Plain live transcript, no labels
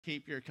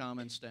Keep your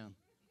comments down.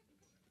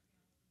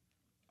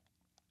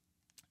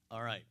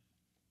 All right.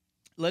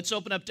 Let's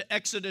open up to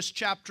Exodus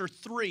chapter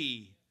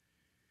 3.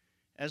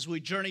 As we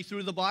journey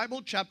through the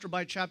Bible, chapter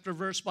by chapter,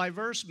 verse by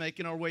verse,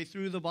 making our way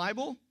through the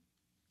Bible.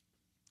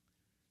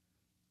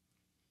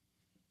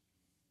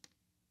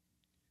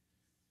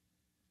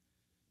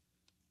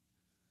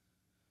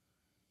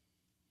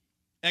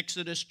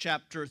 Exodus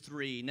chapter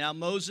 3. Now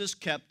Moses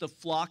kept the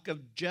flock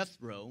of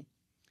Jethro,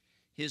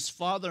 his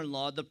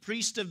father-in-law, the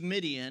priest of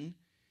Midian,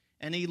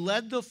 and he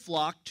led the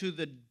flock to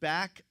the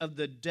back of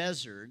the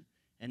desert,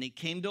 and he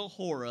came to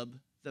Horeb,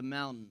 the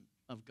mountain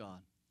of God.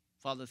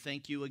 Father,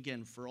 thank you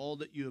again for all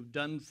that you have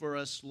done for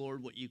us,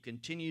 Lord, what you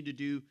continue to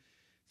do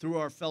through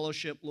our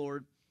fellowship,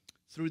 Lord,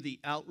 through the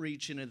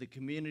outreach into the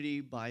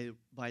community, by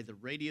the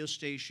radio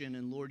station,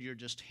 and Lord, your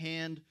just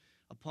hand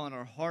upon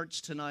our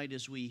hearts tonight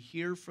as we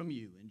hear from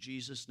you. In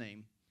Jesus'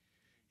 name,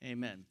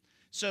 amen.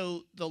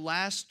 So the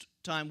last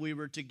time we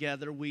were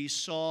together, we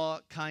saw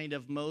kind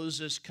of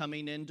Moses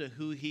coming into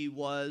who he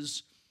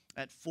was.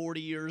 At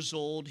 40 years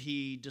old,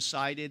 he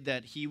decided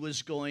that he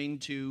was going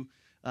to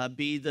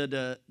be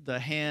the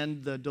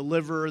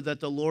deliverer that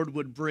the Lord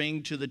would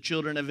bring to the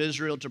children of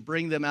Israel to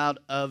bring them out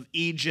of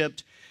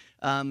Egypt.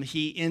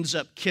 He ends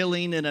up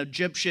killing an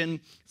Egyptian,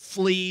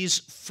 flees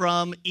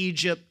from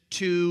Egypt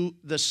to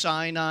the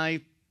Sinai,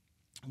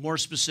 more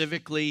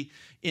specifically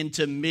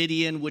into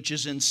Midian, which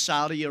is in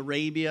Saudi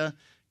Arabia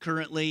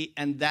currently,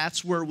 and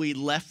that's where we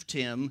left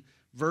him.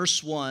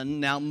 Verse 1,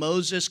 now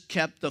Moses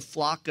kept the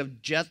flock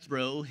of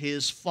Jethro,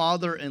 his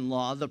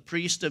father-in-law, the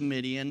priest of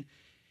Midian,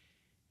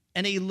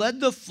 and he led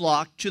the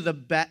flock to the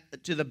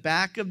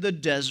back of the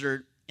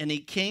desert, and he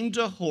came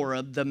to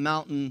Horeb, the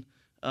mountain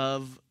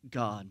of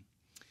God.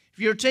 If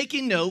you're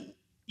taking note,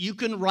 you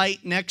can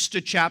write next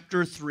to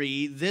chapter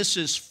 3, this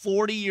is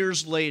 40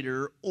 years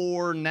later,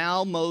 or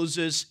now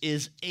Moses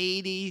is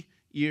 80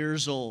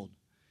 years old.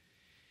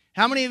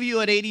 How many of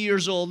you at 80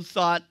 years old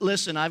thought,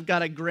 listen, I've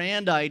got a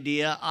grand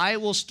idea. I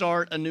will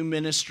start a new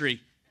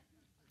ministry.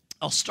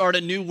 I'll start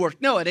a new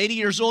work. No, at 80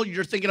 years old,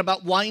 you're thinking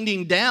about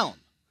winding down.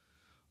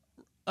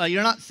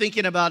 You're not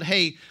thinking about,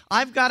 hey,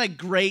 I've got a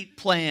great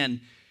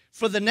plan.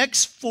 For the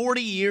next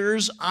 40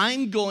 years,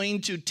 I'm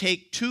going to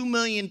take 2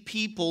 million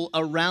people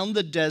around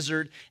the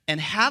desert and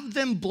have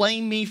them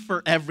blame me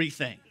for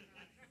everything.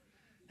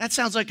 That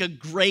sounds like a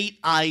great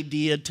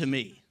idea to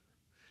me.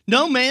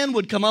 No man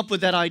would come up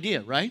with that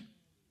idea, right?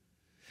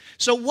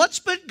 So what's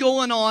been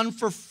going on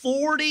for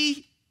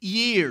 40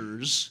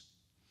 years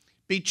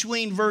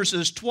between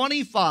verses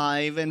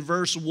 25 and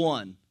verse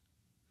 1?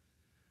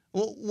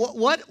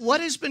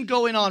 What has been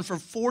going on for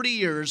 40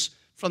 years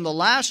from the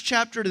last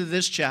chapter to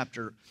this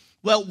chapter?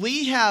 Well,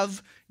 we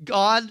have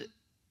God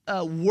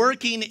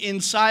working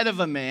inside of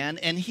a man,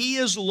 and he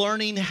is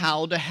learning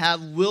how to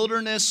have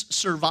wilderness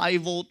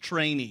survival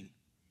training.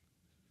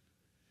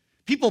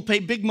 People pay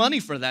big money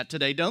for that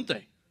today, don't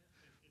they?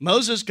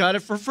 Moses got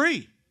it for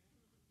free.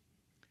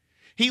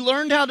 He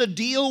learned how to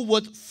deal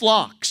with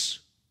flocks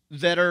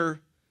that are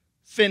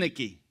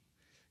finicky.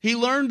 He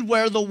learned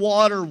where the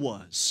water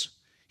was.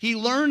 He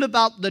learned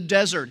about the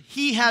desert.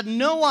 He had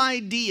no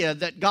idea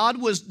that God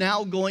was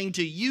now going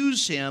to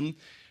use him.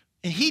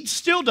 He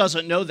still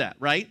doesn't know that,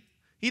 right?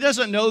 He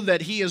doesn't know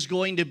that he is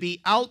going to be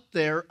out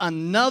there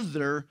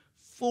another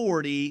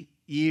 40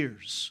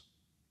 years.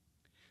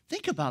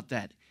 Think about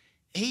that.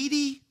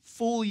 80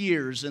 full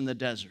years in the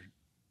desert.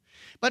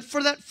 But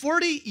for that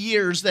 40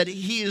 years that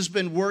he has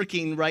been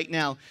working right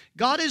now,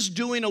 God is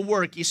doing a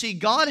work. You see,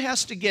 God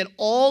has to get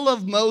all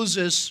of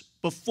Moses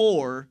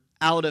before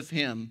out of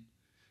him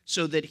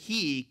so that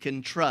he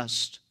can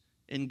trust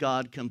in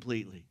God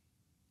completely.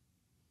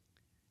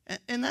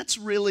 And that's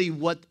really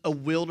what a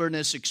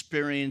wilderness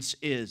experience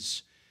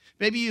is.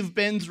 Maybe you've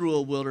been through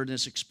a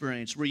wilderness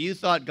experience where you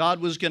thought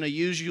God was going to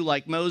use you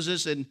like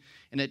Moses, and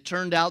it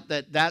turned out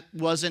that that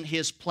wasn't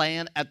his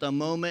plan at the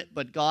moment,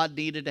 but God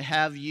needed to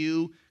have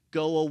you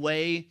go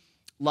away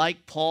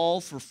like Paul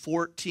for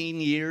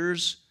 14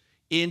 years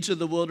into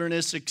the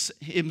wilderness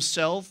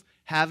himself,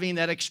 having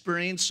that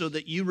experience so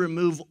that you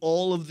remove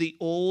all of the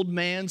old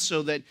man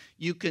so that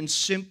you can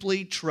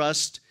simply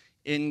trust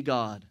in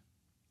God.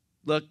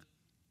 Look,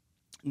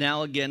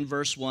 now again,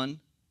 verse 1.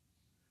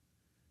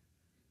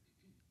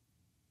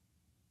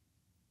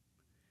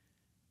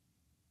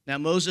 Now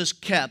Moses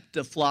kept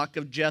the flock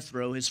of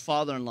Jethro, his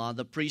father-in-law,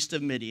 the priest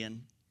of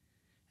Midian,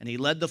 and he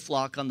led the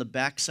flock on the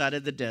backside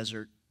of the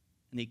desert,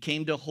 and he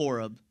came to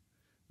Horeb,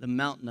 the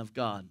mountain of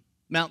God.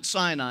 Mount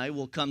Sinai,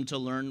 we'll come to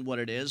learn what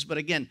it is, but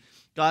again,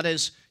 God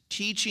is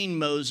teaching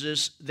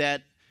Moses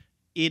that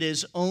it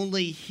is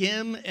only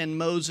him and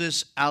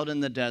Moses out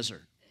in the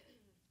desert.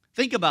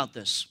 Think about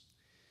this.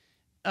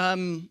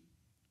 When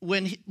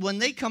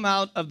they come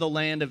out of the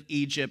land of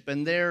Egypt,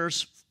 and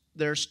there's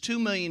 2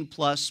 million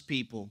plus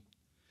people.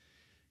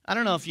 I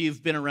don't know if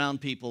you've been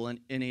around people in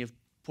any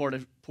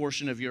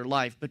portion of your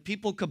life, but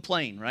people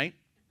complain, right?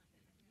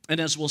 And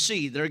as we'll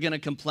see, they're going to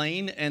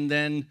complain, and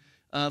then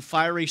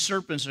fiery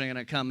serpents are going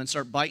to come and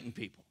start biting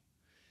people.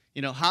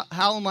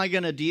 How am I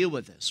going to deal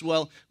with this?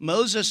 Well,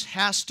 Moses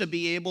has to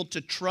be able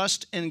to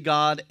trust in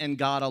God and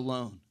God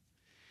alone.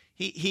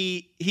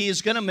 He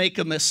is going to make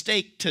a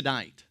mistake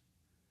tonight.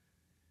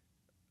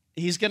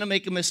 He's going to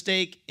make a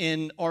mistake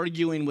in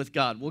arguing with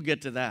God. We'll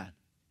get to that.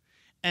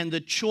 And the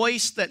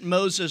choice that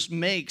Moses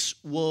makes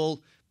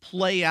will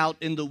play out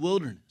in the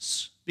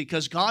wilderness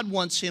because God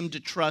wants him to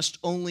trust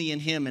only in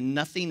him and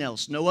nothing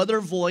else. No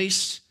other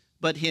voice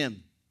but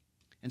him.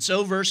 And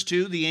so, verse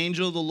 2, the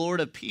angel of the Lord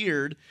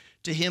appeared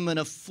to him in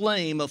a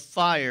flame of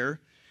fire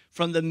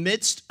from the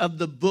midst of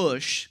the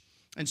bush.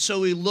 And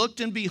so he looked,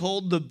 and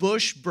behold, the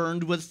bush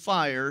burned with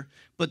fire,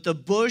 but the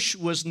bush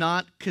was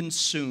not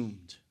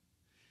consumed.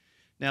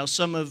 Now,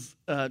 some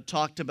have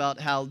talked about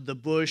how the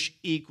bush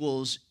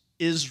equals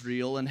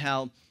Israel and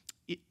how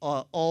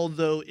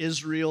although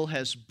Israel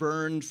has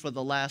burned for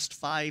the last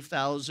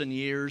 5,000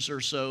 years or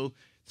so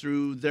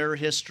through their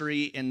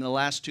history in the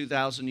last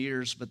 2,000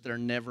 years, but they're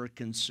never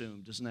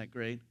consumed. Isn't that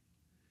great?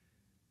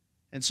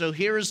 And so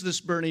here is this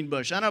burning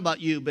bush. I don't know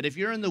about you, but if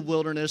you're in the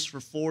wilderness for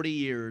 40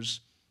 years,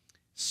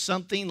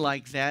 something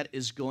like that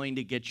is going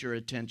to get your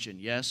attention,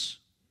 yes?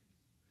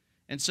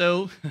 And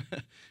so,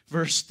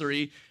 verse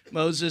 3,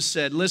 Moses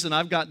said, listen,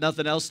 I've got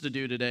nothing else to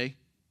do today.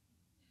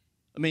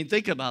 I mean,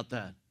 think about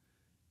that.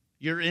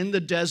 You're in the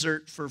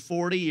desert for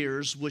 40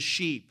 years with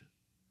sheep.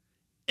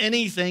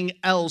 Anything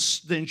else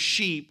than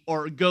sheep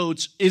or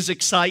goats is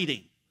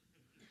exciting.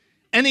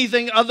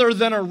 Anything other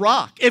than a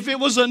rock. If it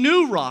was a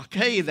new rock,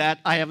 hey,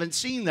 I haven't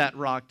seen that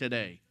rock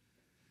today.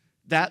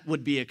 That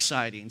would be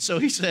exciting. So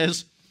he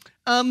says,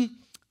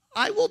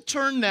 I will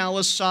turn now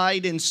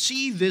aside and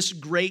see this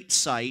great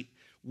sight,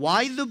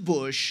 why the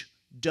bush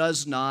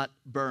does not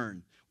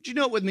burn. Would you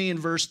note with me in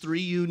verse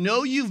 3? You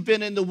know you've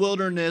been in the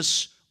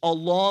wilderness a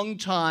long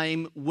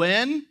time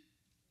when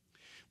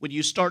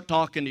you start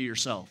talking to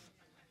yourself.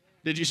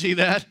 Did you see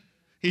that?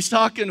 He's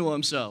talking to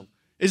himself.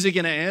 Is he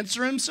going to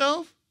answer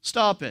himself?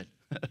 Stop it.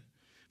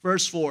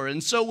 Verse 4,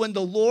 and so when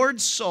the Lord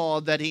saw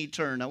that he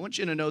turned, I want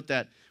you to note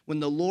that, when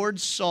the Lord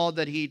saw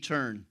that he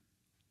turned.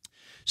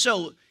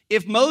 So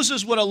if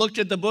Moses would have looked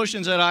at the bush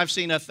and said, I've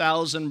seen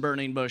 1,000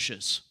 burning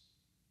bushes,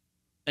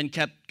 and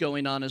kept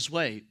going on his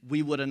way,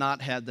 we would have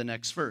not had the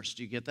next verse.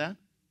 Do you get that?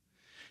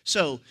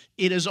 So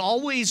it is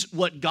always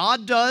what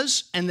God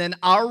does, and then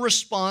our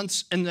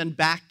response, and then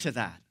back to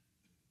that.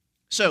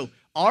 So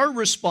our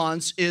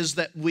response is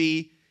that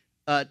we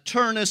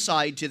turn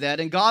aside to that,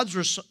 and God's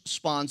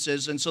response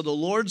is, and so the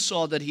Lord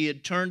saw that he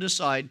had turned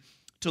aside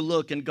to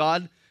look, and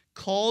God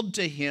called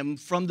to him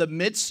from the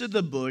midst of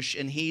the bush,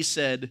 and he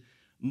said,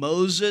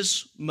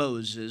 Moses,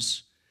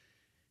 Moses.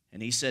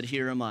 And he said,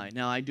 here am I.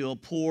 Now, I do a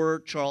poor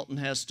Charlton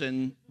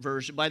Heston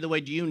version. By the way,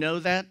 do you know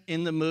that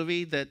in the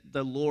movie that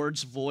the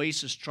Lord's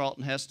voice is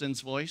Charlton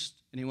Heston's voice?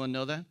 Anyone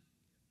know that?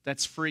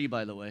 That's free,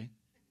 by the way.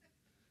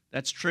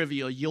 That's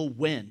trivial. You'll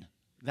win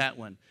that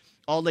one.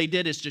 All they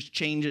did is just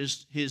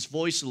change his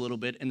voice a little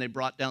bit, and they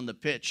brought down the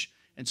pitch.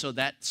 And so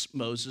that's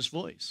Moses'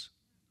 voice.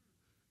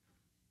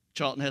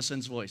 Charlton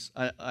Heston's voice.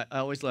 I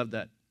always love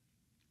that.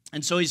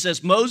 And so he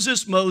says,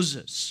 Moses,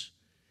 Moses.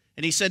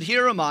 And he said,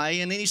 here am I.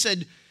 And then he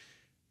said,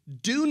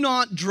 do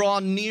not draw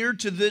near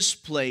to this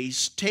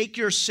place. Take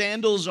your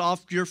sandals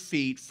off your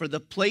feet, for the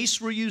place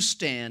where you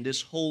stand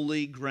is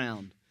holy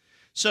ground.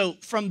 So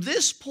from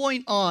this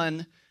point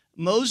on,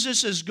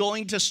 Moses is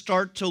going to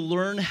start to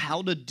learn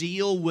how to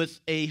deal with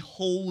a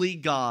holy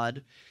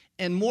God.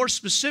 And more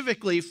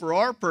specifically, for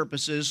our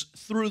purposes,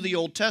 through the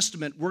Old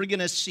Testament, we're going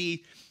to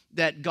see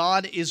that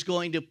God is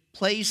going to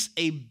place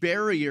a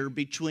barrier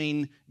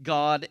between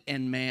God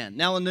and man.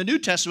 Now, in the New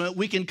Testament,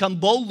 we can come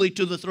boldly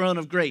to the throne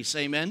of grace.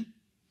 Amen?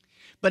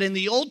 But in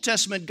the Old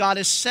Testament, God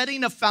is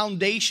setting a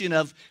foundation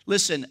of,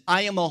 listen,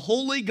 I am a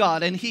holy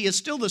God, and he is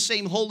still the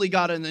same holy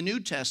God in the New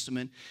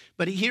Testament,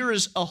 but here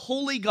is a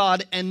holy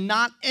God, and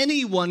not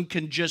anyone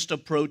can just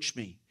approach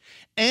me.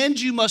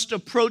 And you must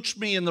approach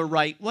me in the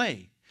right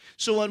way.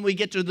 So when we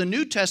get to the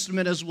New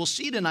Testament, as we'll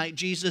see tonight,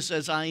 Jesus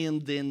says, I am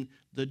then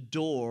the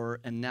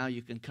door, and now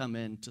you can come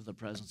into the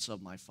presence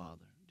of my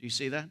Father. Do you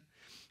see that?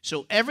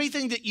 So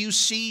everything that you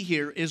see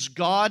here is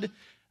God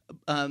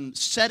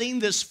setting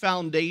this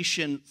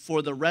foundation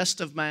for the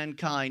rest of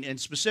mankind, and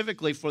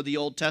specifically for the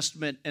Old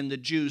Testament and the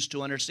Jews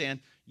to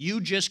understand,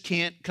 you just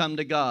can't come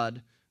to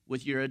God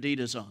with your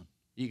Adidas on.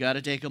 You got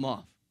to take them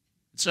off.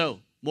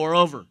 So,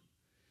 moreover,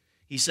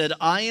 he said,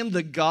 I am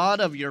the God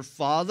of your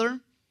father,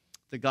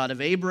 the God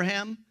of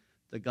Abraham,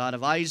 the God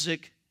of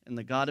Isaac, and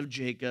the God of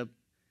Jacob.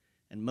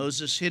 And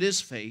Moses hid his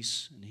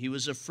face, and he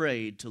was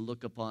afraid to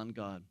look upon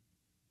God.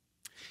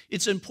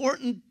 It's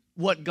important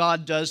what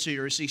God does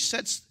here is he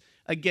sets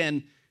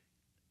again,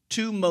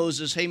 to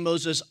Moses, hey,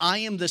 Moses, I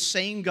am the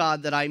same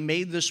God that I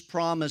made this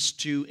promise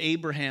to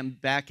Abraham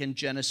back in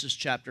Genesis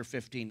chapter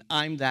 15.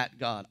 I'm that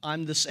God.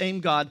 I'm the same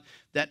God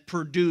that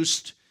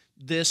produced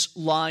this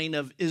line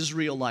of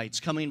Israelites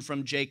coming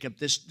from Jacob,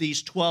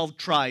 these 12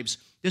 tribes.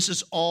 This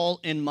is all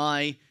in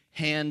my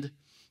hand,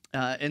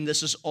 and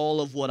this is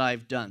all of what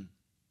I've done.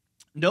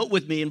 Note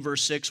with me in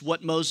verse 6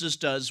 what Moses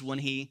does when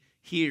he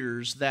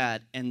hears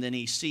that, and then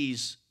he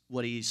sees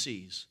what he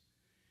sees?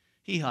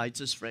 He hides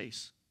his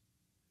face.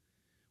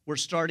 We're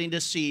starting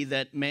to see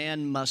that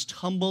man must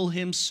humble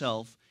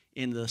himself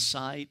in the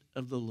sight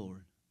of the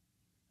Lord.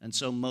 And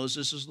so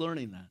Moses is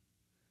learning that.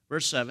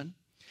 Verse 7.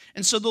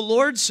 And so the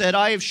Lord said,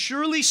 I have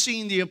surely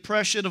seen the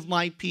oppression of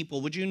my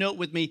people. Would you note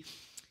with me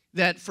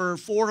that for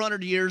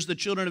 400 years the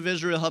children of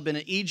Israel have been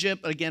in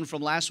Egypt? Again,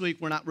 from last week,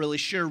 we're not really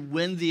sure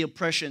when the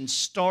oppression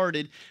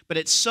started, but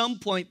at some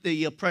point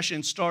the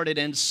oppression started,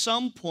 and at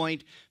some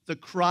point the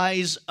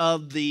cries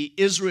of the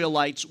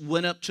Israelites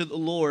went up to the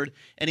Lord,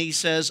 and he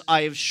says,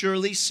 I have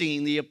surely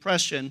seen the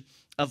oppression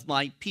of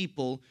my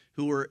people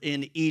who were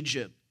in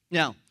Egypt.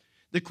 Now,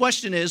 the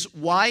question is,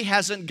 why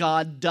hasn't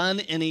God done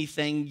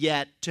anything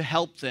yet to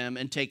help them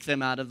and take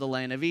them out of the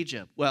land of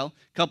Egypt? Well,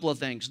 a couple of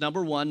things.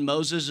 Number one,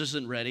 Moses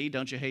isn't ready.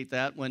 Don't you hate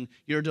that when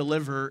your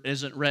deliverer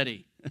isn't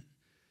ready?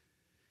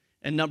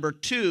 And number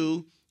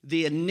two,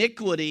 the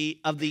iniquity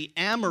of the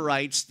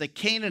Amorites, the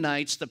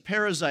Canaanites, the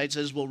Perizzites,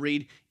 as we'll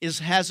read,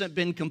 hasn't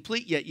been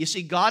complete yet. You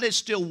see, God is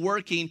still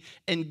working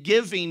and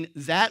giving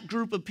that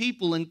group of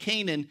people in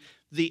Canaan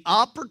the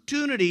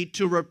opportunity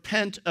to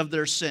repent of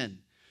their sin.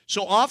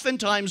 So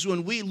oftentimes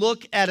when we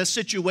look at a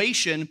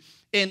situation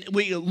and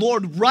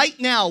Lord, right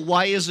now,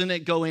 why isn't it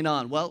going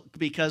on? Well,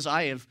 because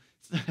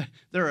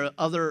there are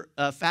other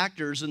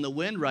factors in the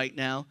wind right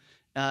now,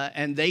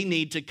 and they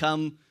need to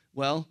come,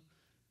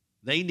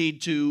 they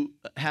need to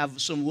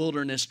have some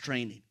wilderness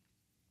training.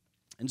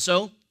 And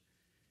so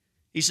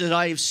he said,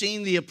 I have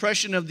seen the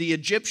oppression of the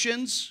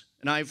Egyptians,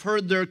 and I've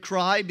heard their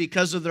cry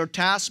because of their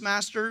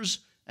taskmasters.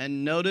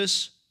 And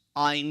notice,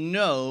 I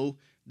know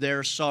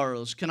their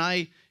sorrows. Can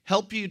I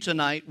help you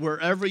tonight,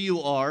 wherever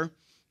you are,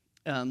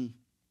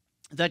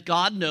 that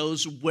God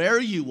knows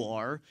where you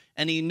are,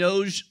 and he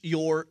knows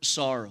your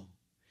sorrow.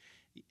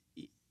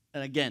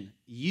 And again,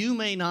 you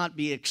may not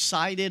be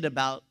excited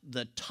about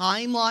the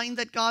timeline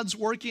that God's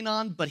working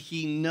on, but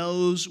he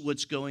knows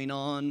what's going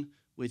on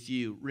with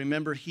you.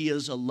 Remember, he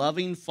is a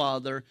loving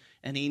father,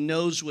 and he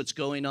knows what's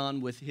going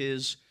on with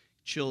his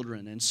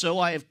children. And so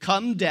I have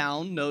come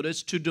down,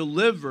 notice, to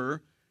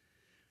deliver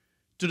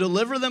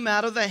them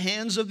out of the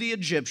hands of the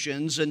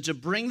Egyptians, and to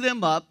bring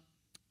up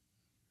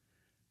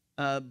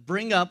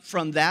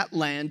from that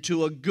land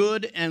to a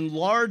good and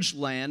large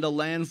land, a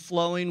land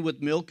flowing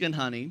with milk and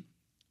honey,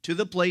 to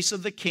the place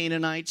of the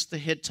Canaanites, the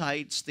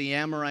Hittites, the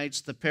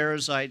Amorites, the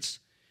Perizzites,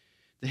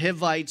 the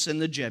Hivites,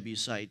 and the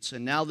Jebusites.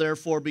 And now,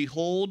 therefore,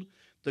 behold,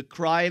 the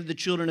cry of the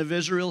children of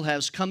Israel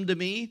has come to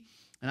me,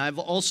 and I've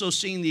also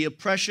seen the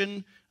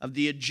oppression of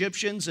the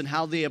Egyptians and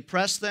how they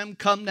oppress them.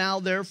 Come now,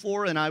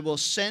 therefore, and I will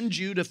send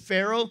you to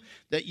Pharaoh,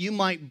 that you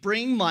might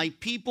bring my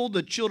people,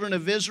 the children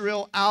of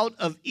Israel, out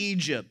of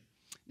Egypt.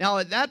 Now,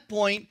 at that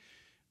point,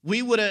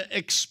 we would have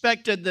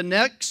expected the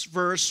next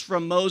verse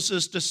from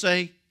Moses to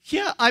say,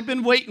 yeah, I've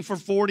been waiting for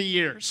 40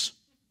 years.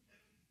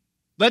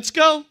 Let's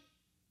go.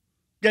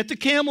 Get the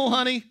camel,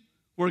 honey.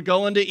 We're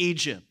going to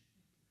Egypt.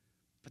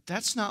 But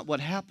that's not what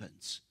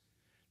happens.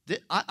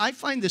 I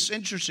find this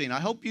interesting. I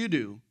hope you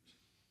do.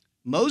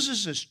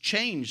 Moses has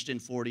changed in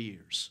 40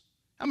 years.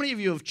 How many of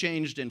you have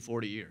changed in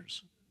 40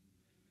 years?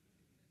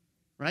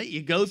 Right?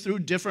 You go through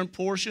different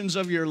portions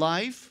of your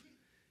life,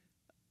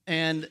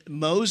 and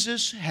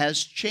Moses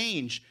has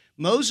changed.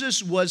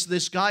 Moses was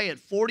this guy at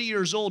 40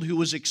 years old who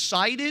was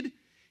excited.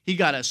 He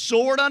got a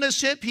sword on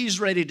his hip. He's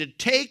ready to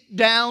take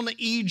down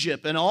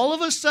Egypt. And all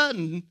of a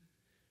sudden,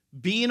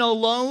 being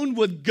alone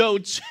with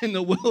goats in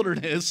the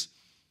wilderness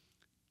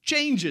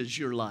changes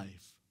your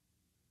life.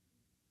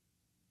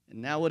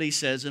 And now what he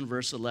says in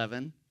verse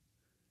 11,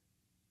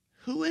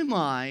 who am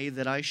I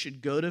that I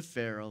should go to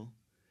Pharaoh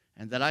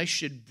and that I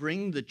should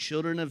bring the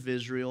children of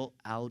Israel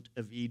out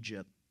of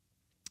Egypt?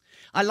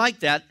 I like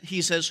that.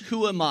 He says,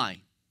 who am I?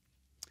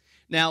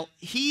 Now,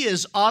 he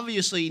is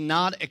obviously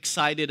not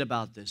excited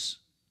about this,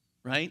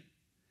 right?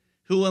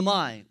 Who am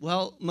I?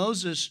 Well,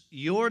 Moses,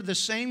 you're the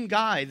same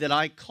guy that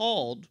I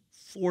called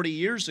 40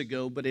 years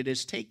ago, but it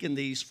has taken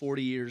these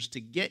 40 years to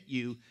get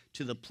you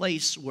to the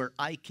place where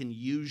I can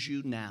use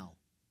you now.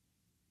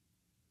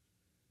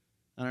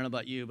 I don't know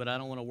about you, but I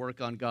don't want to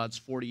work on God's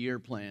 40-year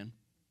plan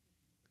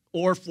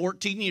or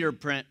 14-year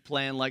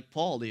plan like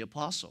Paul the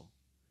apostle.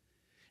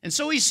 And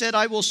so he said,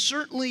 I will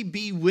certainly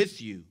be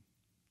with you.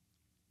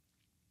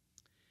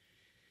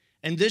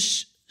 And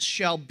this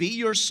shall be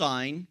your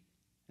sign,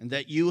 and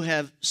that you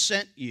have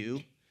sent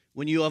you.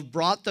 When you have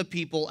brought the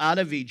people out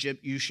of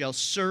Egypt, you shall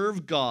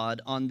serve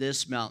God on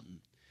this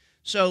mountain.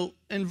 So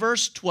in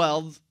verse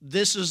 12,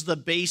 this is the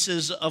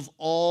basis of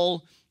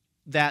all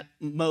that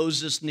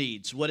Moses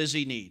needs. What does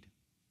he need?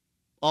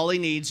 All he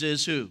needs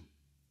is who?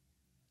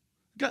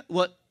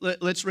 What?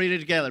 Let's read it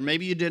together.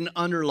 Maybe you didn't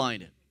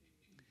underline it.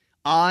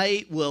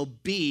 I will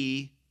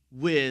be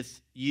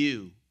with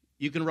you.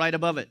 You can write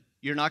above it.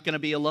 You're not going to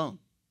be alone.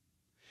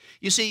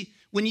 You see,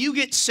 when you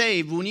get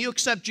saved, when you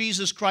accept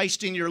Jesus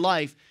Christ in your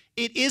life,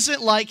 it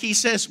isn't like he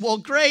says, well,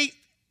 great,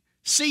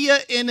 see you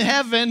in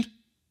heaven.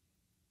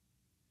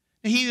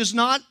 He is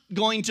not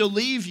going to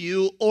leave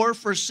you or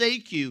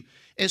forsake you.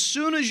 As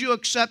soon as you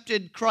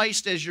accepted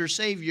Christ as your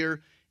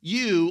Savior,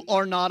 you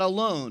are not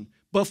alone.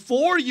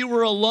 Before you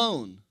were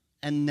alone,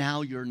 and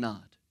now you're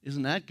not.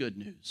 Isn't that good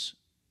news?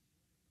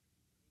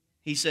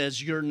 He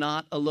says, you're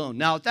not alone.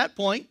 Now, at that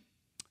point,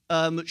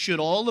 should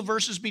all the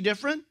verses be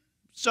different?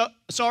 So,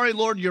 sorry,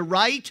 Lord, you're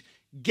right.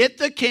 Get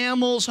the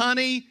camels,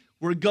 honey.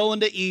 We're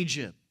going to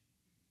Egypt.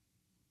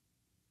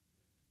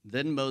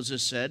 Then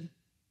Moses said,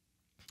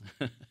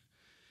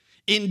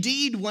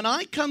 indeed, when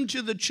I come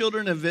to the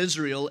children of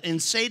Israel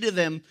and say to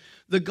them,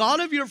 the God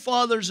of your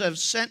fathers have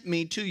sent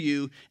me to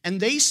you, and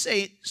they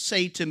say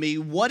to me,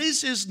 what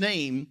is his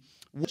name?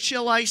 What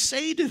shall I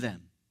say to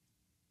them?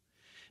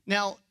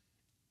 Now,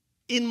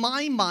 in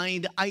my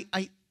mind,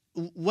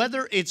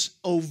 whether it's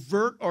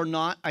overt or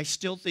not, I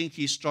still think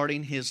he's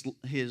starting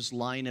his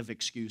line of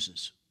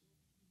excuses.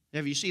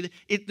 Have you seen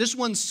it? This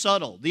one's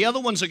subtle. The other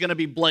ones are going to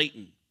be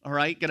blatant, all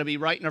right? Going to be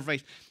right in our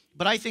face.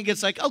 But I think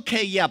it's like,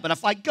 okay, yeah, but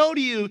if I go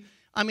to you,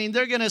 I mean,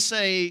 they're going to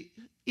say,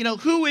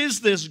 who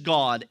is this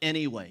God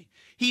anyway?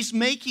 He's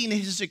making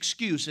his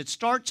excuse. It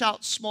starts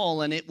out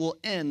small and it will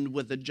end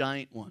with a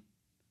giant one.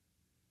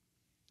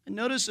 And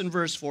notice in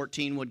verse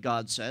 14 what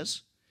God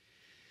says.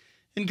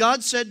 And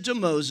God said to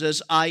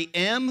Moses, I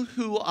am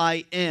who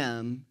I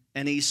am.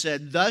 And he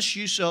said, thus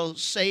you shall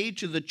say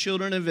to the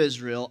children of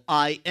Israel,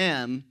 I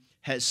am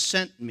has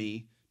sent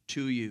me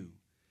to you.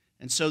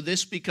 And so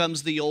this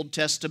becomes the Old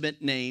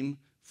Testament name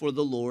for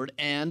the Lord,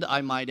 and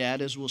I might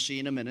add, as we'll see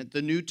in a minute,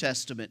 the New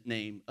Testament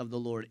name of the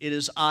Lord. It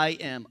is I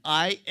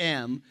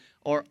am,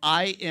 or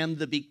I am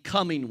the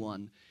becoming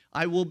one.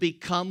 I will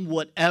become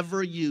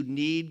whatever you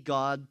need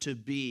God to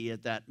be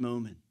at that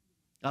moment.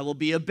 I will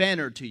be a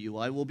banner to you.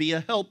 I will be a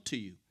help to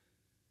you.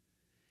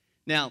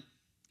 Now,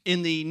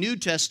 in the New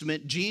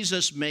Testament,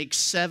 Jesus makes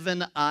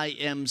 7 I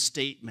am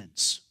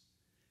statements.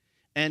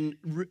 And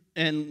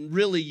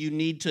really, you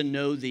need to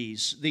know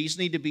these. These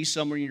need to be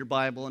somewhere in your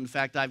Bible. In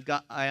fact,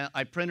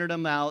 I printed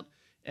them out,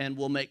 and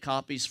we'll make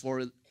copies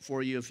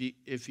for you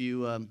if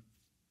you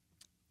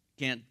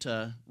can't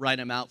write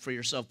them out for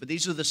yourself. But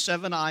these are the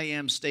 7 I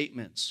am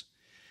statements.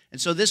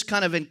 And so this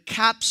kind of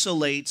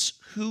encapsulates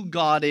who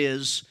God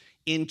is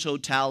in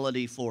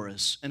totality for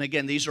us. And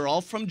again, these are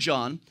all from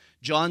John.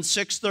 John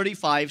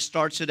 6:35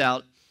 starts it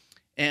out.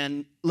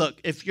 And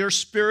look, if you're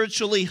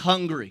spiritually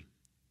hungry,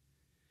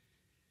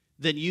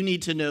 then you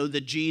need to know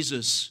that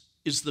Jesus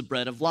is the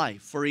bread of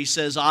life. For he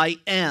says, I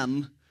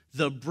am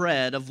the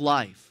bread of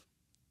life.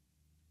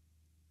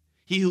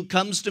 He who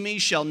comes to me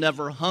shall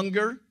never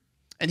hunger,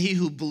 and he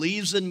who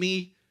believes in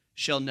me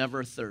shall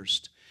never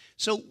thirst.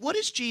 So what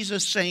is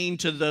Jesus saying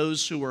to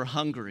those who are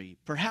hungry?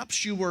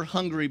 Perhaps you were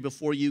hungry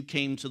before you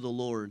came to the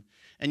Lord,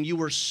 and you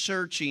were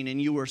searching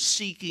and you were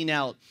seeking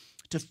out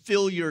to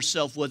fill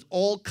yourself with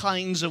all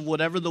kinds of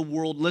whatever the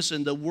world,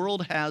 listen, the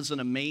world has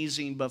an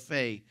amazing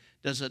buffet,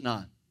 does it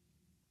not?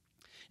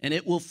 And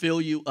it will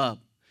fill you up.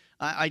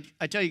 I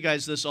tell you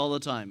guys this all the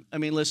time. I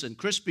mean, listen,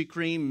 Krispy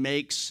Kreme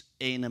makes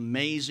an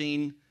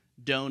amazing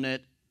donut.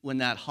 When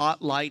that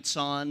hot light's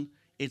on,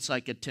 it's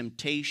like a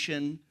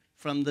temptation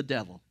from the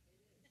devil.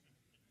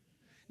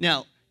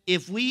 Now,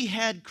 if we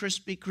had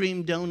Krispy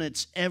Kreme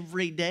donuts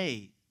every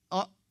day,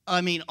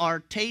 our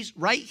taste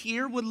right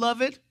here would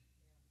love it,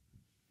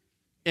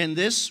 and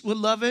this would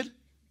love it,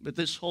 but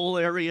this whole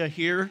area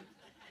here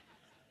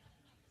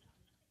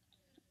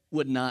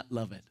would not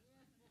love it.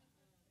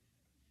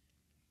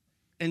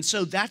 And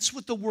so that's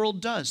what the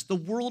world does. The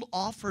world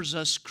offers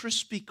us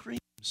Krispy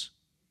Kremes.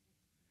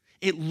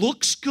 It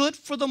looks good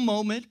for the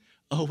moment.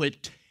 Oh,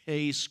 it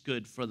tastes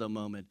good for the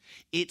moment.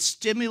 It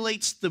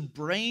stimulates the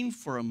brain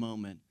for a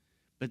moment,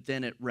 but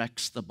then it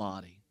wrecks the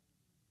body.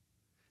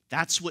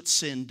 That's what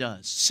sin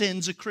does.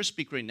 Sin's a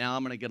Krispy Kreme. Now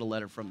I'm going to get a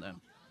letter from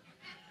them.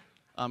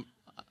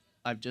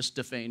 I've just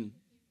defamed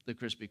the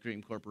Krispy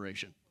Kreme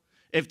Corporation.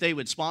 If they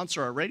would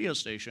sponsor our radio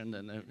station,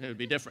 then it would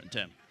be different,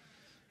 Tim.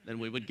 Then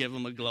we would give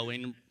them a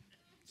glowing...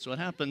 That's what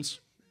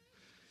happens.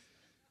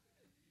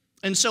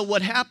 And so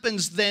what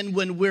happens then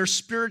when we're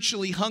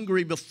spiritually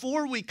hungry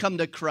before we come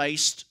to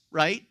Christ,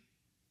 right?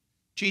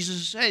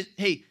 Jesus says,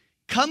 hey,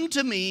 come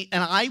to me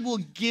and I will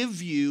give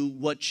you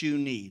what you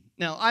need.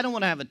 Now, I don't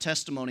want to have a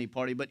testimony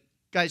party, but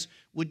guys,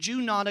 would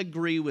you not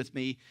agree with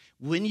me?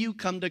 When you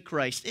come to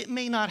Christ, it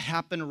may not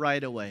happen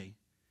right away,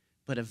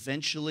 but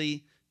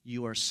eventually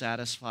you are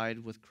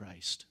satisfied with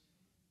Christ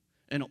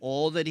and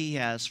all that he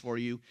has for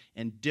you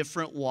in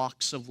different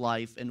walks of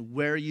life and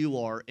where you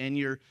are in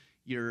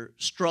your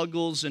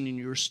struggles and in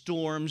your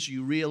storms.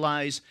 You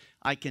realize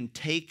I can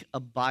take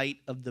a bite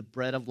of the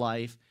bread of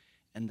life,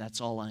 and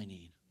that's all I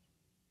need.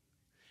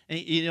 And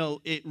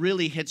it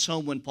really hits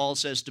home when Paul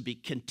says to be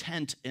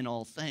content in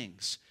all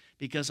things,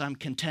 because I'm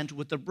content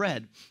with the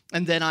bread,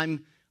 and then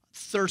I'm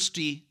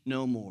thirsty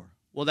no more.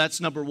 Well,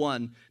 that's number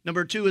one.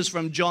 Number two is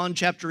from John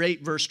chapter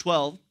 8, verse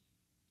 12.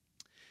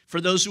 For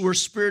those who are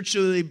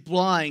spiritually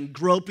blind,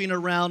 groping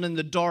around in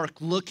the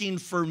dark, looking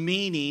for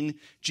meaning,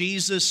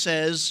 Jesus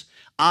says,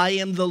 I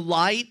am the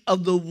light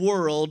of the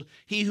world.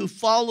 He who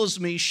follows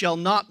me shall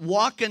not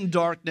walk in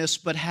darkness,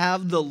 but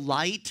have the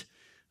light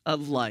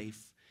of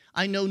life.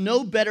 I know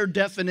no better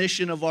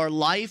definition of our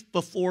life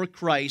before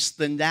Christ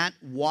than that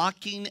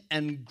walking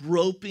and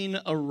groping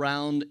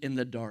around in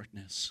the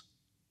darkness,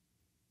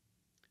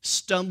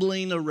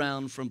 stumbling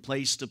around from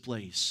place to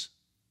place.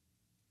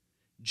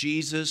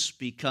 Jesus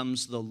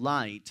becomes the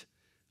light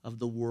of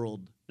the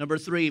world. Number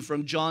 3,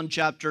 from John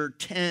chapter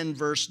 10,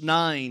 verse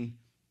 9.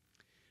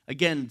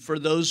 Again, for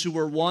those who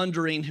were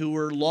wandering, who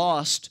were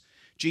lost,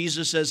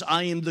 Jesus says,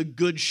 I am the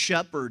good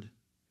shepherd.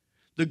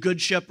 The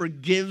good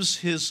shepherd gives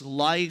his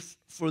life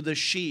for the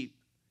sheep.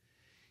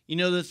 You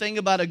know, the thing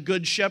about a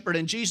good shepherd,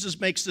 and Jesus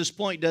makes this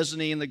point, doesn't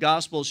he, in the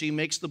Gospels? He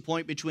makes the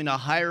point between a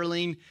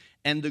hireling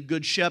and the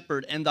good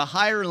shepherd. And the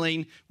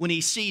hireling, when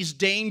he sees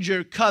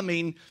danger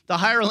coming, the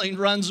hireling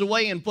runs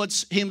away and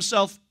puts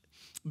himself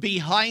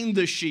behind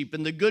the sheep.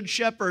 And the good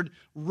shepherd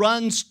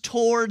runs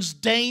towards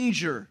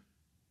danger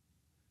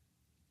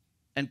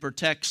and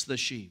protects the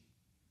sheep.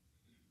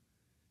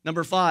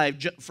 Number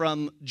 5,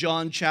 from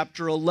John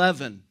chapter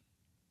 11.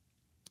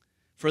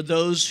 For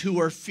those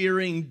who are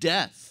fearing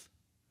death,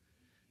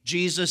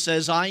 Jesus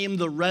says, I am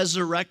the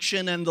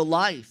resurrection and the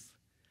life.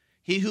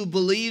 He who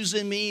believes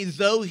in me,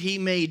 though he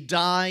may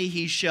die,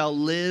 he shall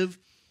live.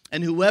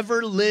 And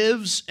whoever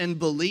lives and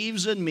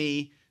believes in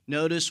me,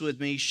 notice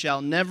with me,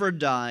 shall never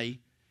die.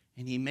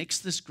 And he makes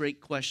this great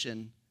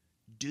question,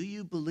 do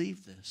you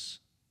believe this?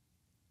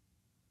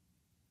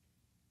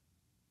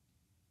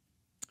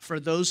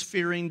 For those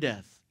fearing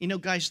death. You know,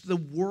 guys, the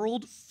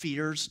world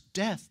fears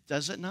death,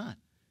 does it not?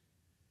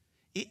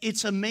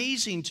 It's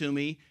amazing to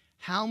me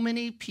how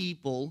many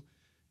people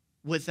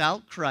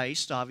without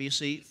Christ,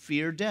 obviously,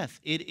 fear death.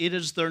 It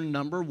is their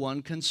number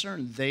one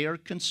concern. They are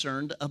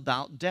concerned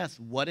about death,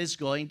 what is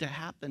going to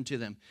happen to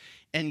them.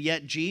 And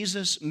yet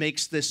Jesus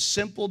makes this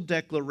simple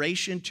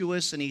declaration to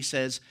us, and he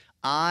says,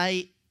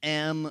 I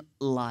am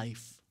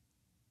life.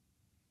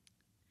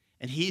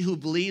 And he who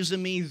believes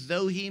in me,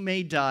 though he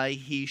may die,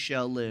 he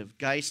shall live.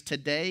 Guys,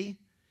 today,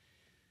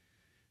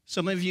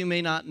 some of you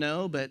may not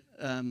know, but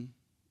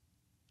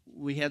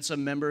we had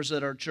some members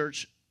at our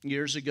church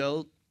years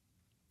ago,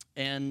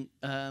 and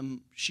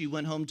she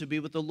went home to be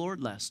with the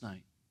Lord last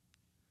night.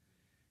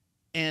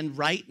 And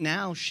right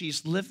now,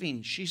 she's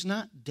living. She's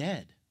not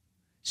dead.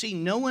 See,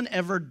 no one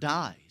ever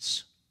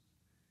dies.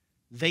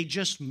 They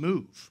just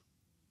move.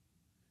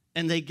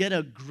 And they get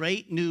a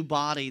great new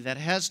body that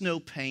has no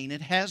pain.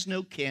 It has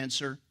no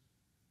cancer.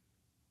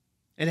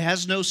 It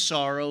has no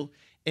sorrow.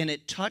 And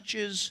it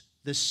touches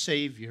the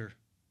Savior.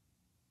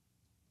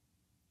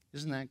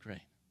 Isn't that great?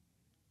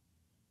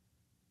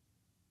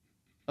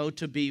 Oh,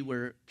 to be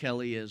where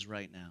Kelly is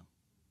right now.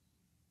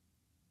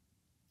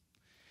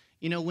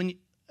 You know,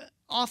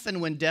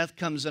 often when death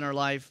comes in our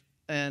life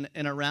and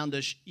around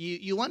us,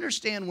 you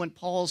understand when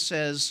Paul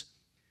says,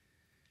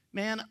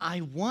 man,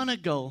 I want to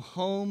go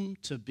home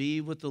to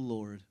be with the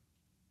Lord,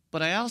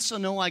 but I also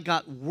know I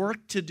got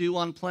work to do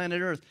on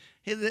planet Earth.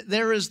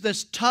 There is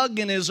this tug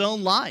in his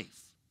own life.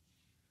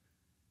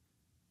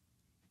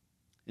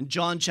 In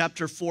John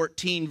chapter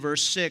 14,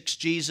 verse 6,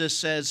 Jesus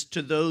says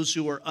to those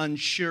who are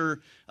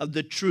unsure of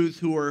the truth,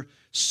 who are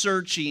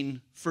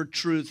searching for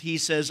truth, he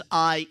says,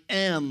 I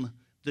am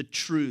the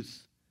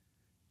truth,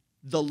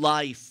 the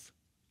life,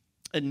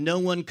 and no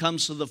one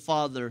comes to the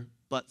Father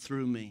but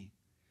through me.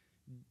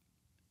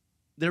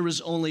 There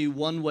is only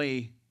one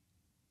way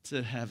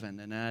to heaven,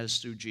 and that is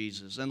through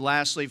Jesus. And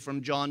lastly,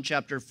 from John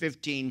chapter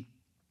 15,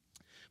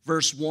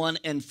 verse 1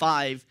 and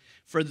 5,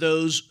 for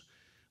those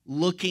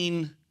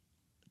looking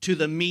to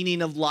the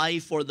meaning of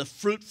life or the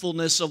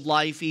fruitfulness of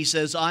life, he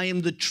says, I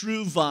am the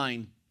true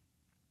vine.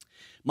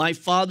 My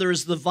Father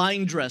is the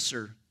vine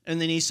dresser. And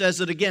then he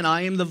says it again,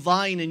 I am the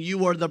vine and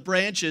you are the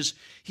branches.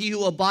 He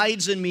who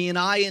abides in me and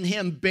I in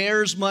him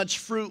bears much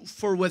fruit,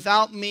 for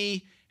without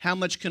me, how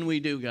much can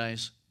we do,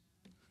 guys?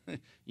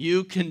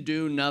 You can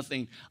do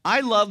nothing.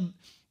 I love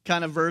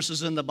kind of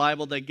verses in the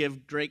Bible that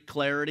give great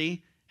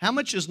clarity. How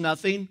much is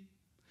nothing?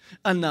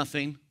 A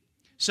nothing.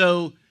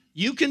 So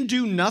you can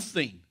do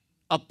nothing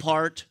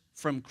apart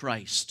from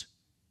Christ.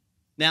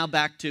 Now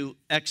back to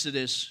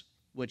Exodus,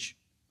 which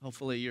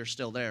hopefully you're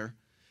still there.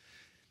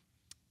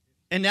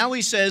 And now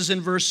he says in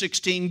verse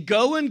 16,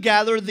 go and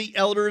gather the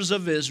elders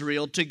of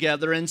Israel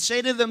together and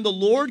say to them, the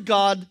Lord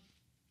God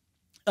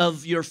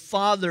of your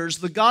fathers,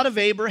 the God of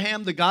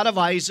Abraham, the God of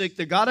Isaac,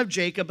 the God of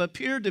Jacob,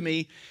 appeared to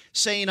me,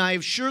 saying, I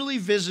have surely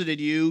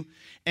visited you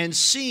and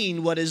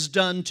seen what is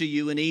done to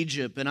you in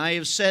Egypt. And I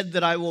have said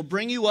that I will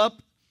bring you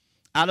up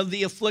out of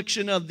the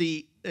affliction of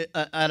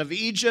out of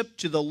Egypt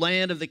to the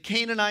land of the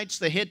Canaanites,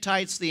 the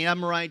Hittites, the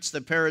Amorites,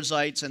 the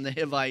Perizzites, and the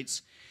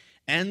Hivites,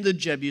 and the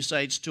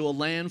Jebusites, to a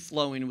land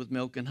flowing with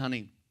milk and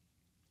honey.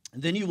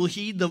 And then you will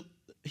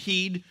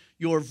heed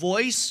your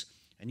voice,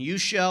 and you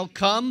shall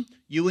come,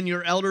 you and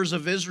your elders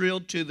of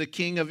Israel, to the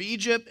king of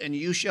Egypt, and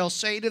you shall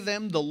say to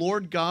them, the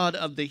Lord God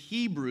of the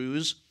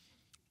Hebrews,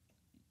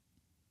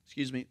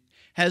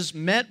 has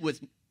met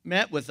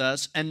with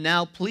us, and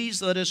now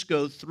please let us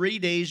go 3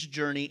 days'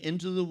 journey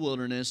into the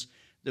wilderness,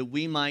 that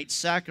we might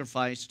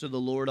sacrifice to the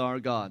Lord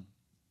our God.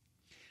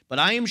 But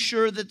I am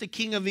sure that the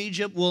king of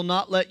Egypt will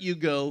not let you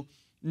go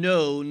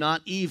no,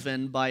 not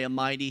even by a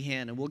mighty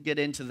hand. And we'll get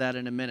into that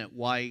in a minute,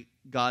 why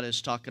God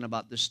is talking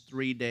about this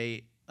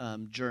 3-day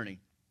journey.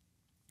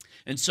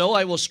 And so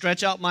I will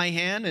stretch out my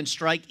hand and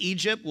strike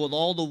Egypt with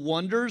all the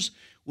wonders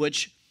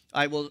which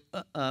I will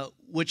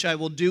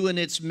do in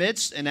its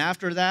midst. And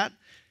after that,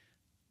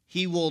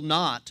 he will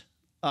not.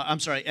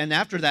 And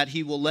after that,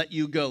 he will let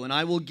you go. And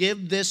I will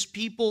give this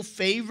people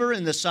favor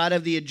in the sight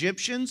of the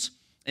Egyptians.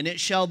 And it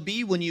shall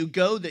be when you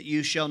go that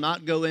you shall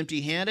not go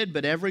empty-handed,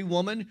 but every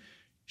woman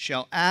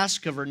shall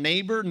ask of her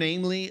neighbor,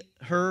 namely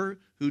her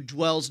who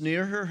dwells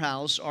near her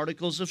house,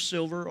 articles of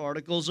silver,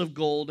 articles of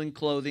gold, and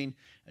clothing,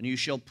 and you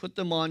shall put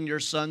them on your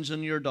sons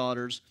and your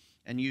daughters,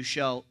 and you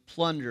shall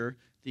plunder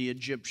the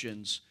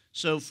Egyptians.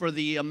 So for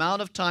the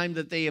amount of time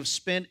that they have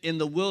spent in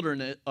the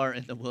wilderness,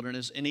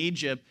 in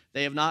Egypt,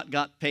 they have not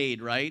got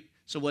paid, right?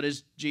 So what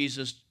is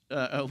Jesus,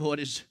 what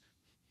is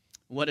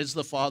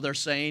the Father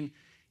saying?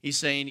 He's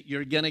saying,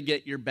 you're going to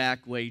get your back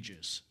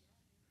wages.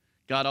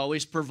 God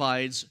always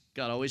provides.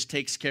 God always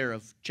takes care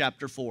of.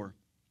 Chapter 4.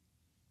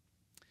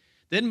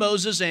 Then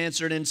Moses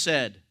answered and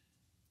said,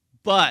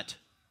 but,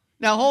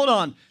 now hold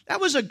on,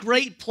 that was a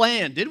great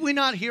plan. Did we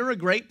not hear a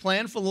great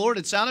plan from the Lord?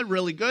 It sounded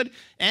really good.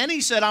 And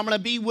he said, I'm going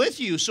to be with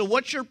you. So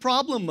what's your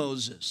problem,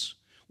 Moses?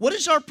 What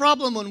is our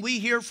problem when we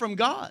hear from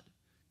God?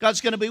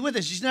 God's going to be with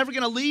us. He's never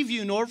going to leave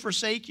you nor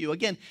forsake you.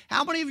 Again,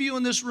 how many of you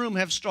in this room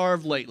have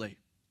starved lately?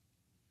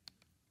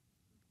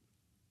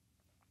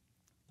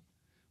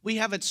 We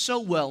have it so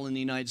well in the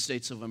United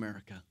States of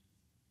America.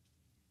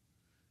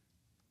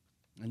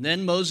 And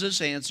then Moses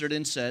answered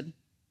and said,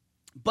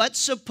 but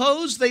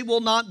suppose they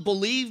will not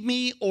believe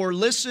me or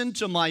listen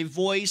to my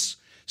voice.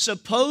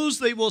 Suppose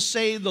they will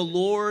say the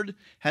Lord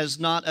has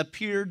not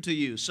appeared to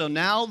you. So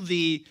now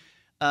the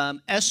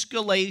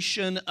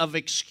escalation of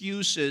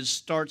excuses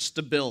starts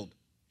to build.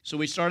 So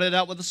we started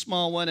out with a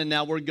small one, and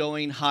now we're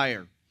going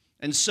higher.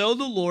 And so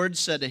the Lord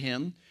said to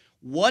him,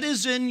 what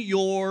is in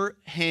your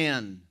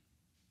hand?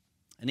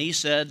 And he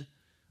said,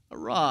 a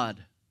rod.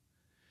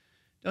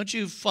 Don't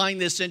you find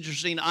this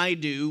interesting? I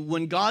do.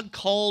 When God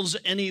calls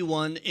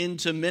anyone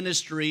into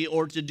ministry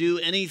or to do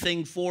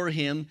anything for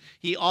him,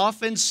 he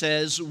often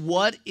says,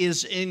 what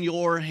is in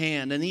your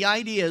hand? And the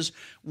idea is,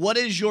 what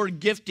is your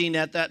gifting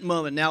at that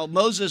moment? Now,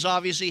 Moses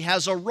obviously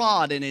has a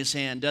rod in his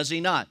hand, does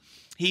he not?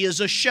 He is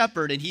a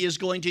shepherd, and he is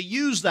going to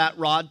use that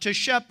rod to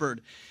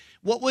shepherd.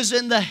 What was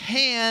in the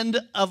hand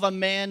of a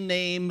man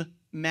named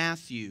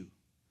Matthew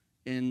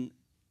in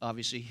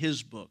obviously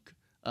his book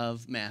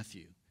of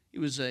Matthew? He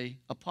was an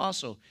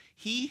apostle.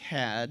 He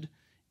had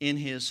in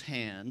his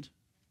hand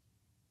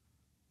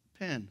a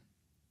pen.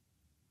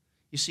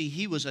 You see,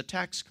 he was a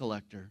tax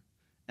collector,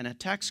 and a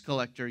tax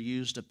collector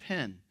used a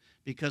pen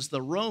because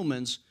the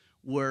Romans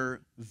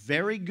were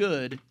very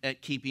good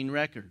at keeping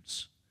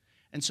records.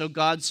 And so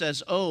God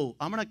says, oh,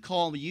 I'm going to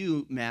call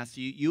you,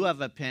 Matthew. You have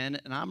a pen,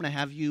 and I'm going to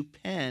have you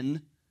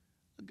pen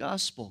the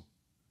gospel.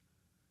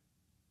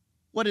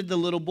 What did the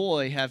little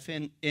boy have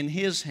in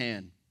his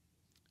hand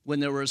when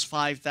there was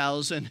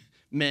 5,000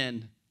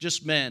 men,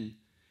 just men,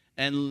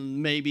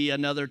 and maybe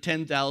another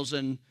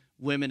 10,000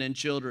 women and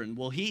children?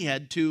 Well, he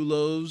had 2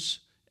 loaves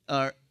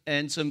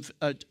and some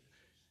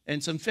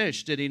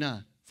fish, did he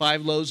not?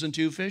 5 loaves and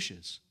 2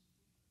 fishes.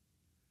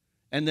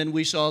 And then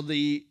we saw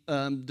the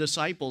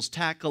disciples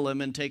tackle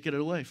him and take it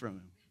away from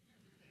him.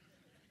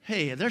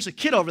 Hey, there's a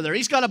kid over there.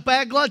 He's got a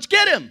bag lunch.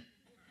 Get him.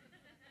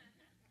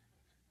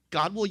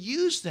 God will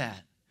use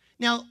that.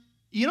 Now,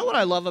 you know what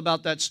I love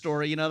about that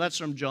story? You know, that's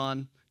from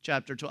John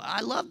chapter 12.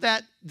 I love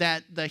that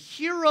the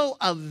hero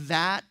of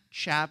that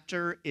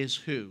chapter is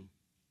who?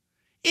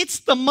 It's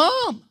the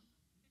mom.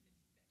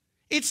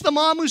 It's the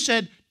mom who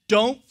said,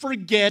 don't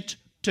forget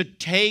to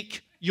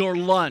take your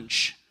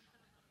lunch.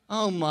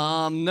 Oh,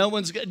 Mom, no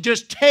one's going to,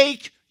 just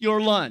take your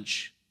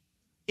lunch.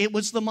 It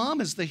was the mom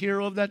as the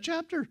hero of that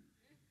chapter.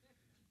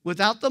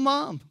 Without the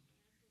mom.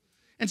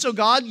 And so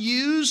God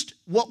used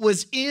what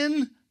was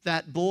in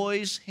that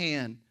boy's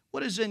hand.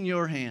 What is in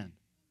your hand?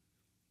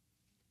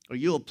 Are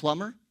you a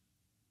plumber?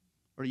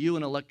 Are you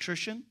an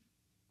electrician?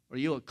 Are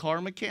you a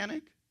car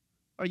mechanic?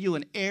 Are you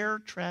an air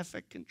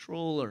traffic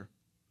controller?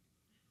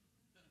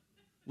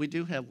 We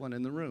do have one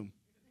in the room.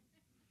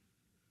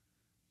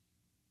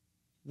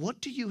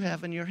 What do you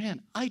have in your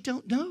hand? I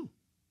don't know.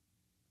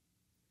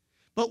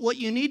 But what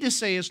you need to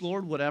say is,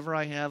 Lord, whatever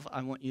I have,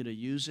 I want you to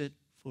use it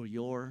for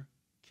your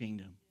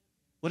kingdom.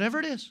 Whatever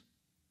it is.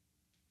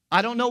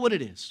 I don't know what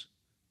it is.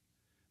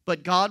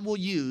 But God will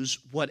use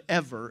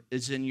whatever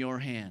is in your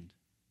hand.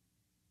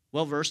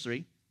 Well, verse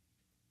 3.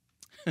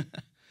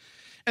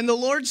 And the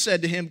Lord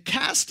said to him,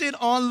 cast it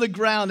on the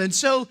ground. And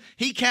so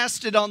he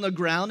cast it on the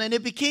ground, and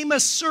it became a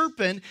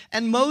serpent,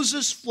 and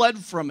Moses fled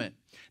from it.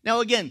 Now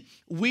again,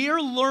 we're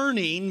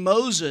learning,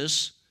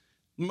 Moses,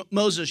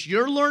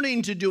 you're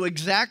learning to do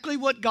exactly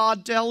what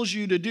God tells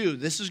you to do.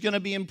 This is going to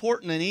be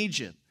important in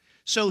Egypt.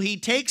 So he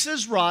takes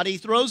his rod, he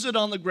throws it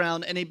on the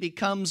ground, and it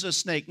becomes a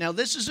snake. Now,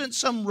 this isn't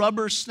some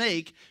rubber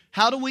snake.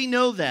 How do we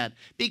know that?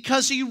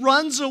 Because he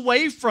runs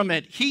away from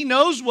it. He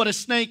knows what a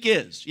snake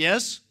is,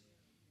 yes?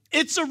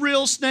 It's a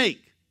real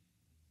snake.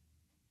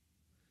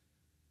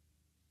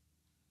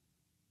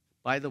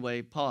 By the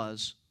way,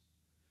 pause.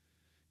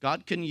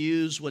 God can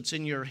use what's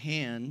in your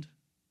hand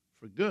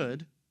for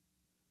good,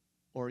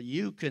 or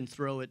you can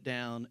throw it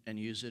down and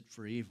use it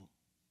for evil.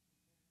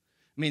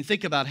 I mean,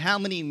 think about how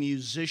many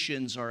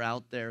musicians are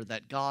out there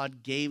that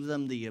God gave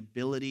them the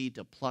ability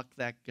to pluck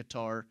that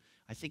guitar.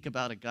 I think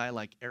about a guy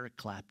like Eric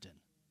Clapton.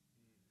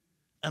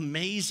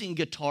 Amazing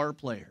guitar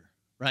player,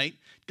 right?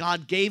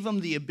 God gave him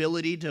the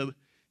ability to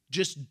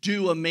just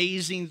do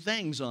amazing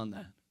things on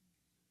that.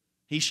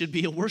 He should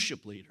be a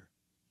worship leader.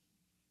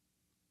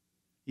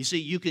 You see,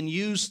 you can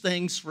use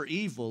things for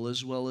evil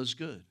as well as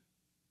good.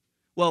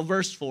 Well,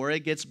 verse 4, it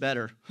gets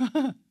better.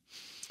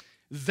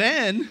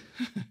 Then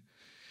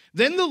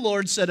the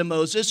Lord said to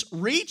Moses,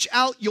 reach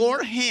out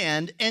your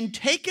hand and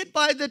take it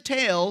by the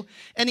tail.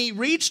 And he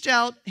reached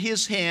out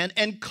his hand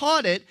and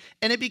caught it,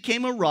 and it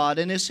became a rod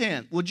in his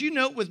hand. Would you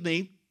note with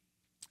me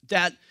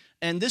that,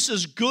 and this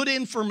is good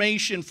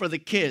information for the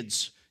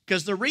kids,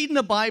 because they're reading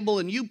the Bible,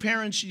 and you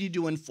parents need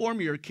to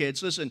inform your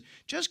kids. Listen,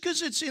 just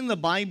because it's in the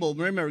Bible,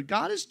 remember,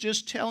 God is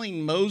just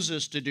telling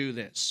Moses to do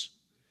this.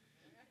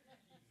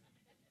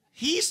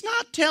 He's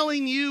not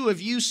telling you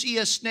if you see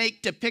a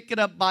snake to pick it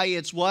up by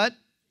its what?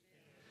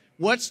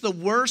 What's the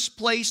worst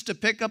place to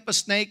pick up a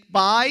snake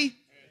by?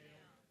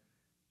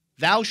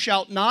 Thou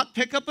shalt not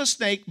pick up a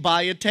snake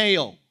by a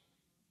tail,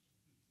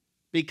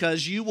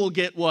 because you will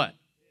get what?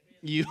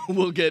 You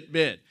will get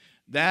bit.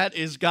 That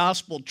is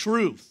gospel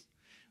truth.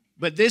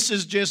 But this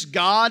is just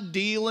God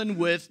dealing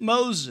with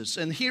Moses.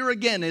 And here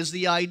again is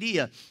the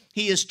idea.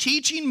 He is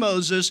teaching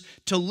Moses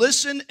to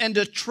listen and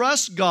to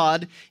trust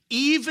God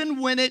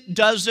even when it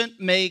doesn't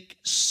make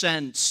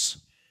sense.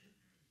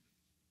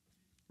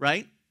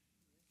 Right?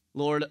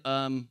 Lord,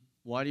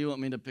 why do you want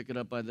me to pick it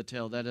up by the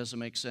tail? That doesn't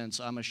make sense.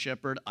 I'm a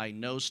shepherd. I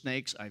know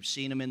snakes. I've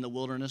seen them in the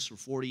wilderness for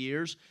 40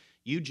 years.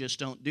 You just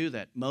don't do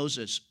that.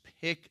 Moses,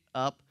 pick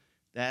up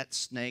that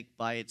snake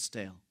by its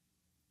tail.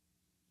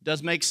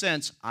 Does make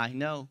sense. I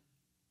know.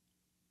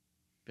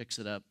 Picks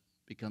it up,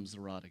 becomes the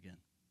rod again.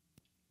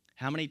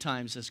 How many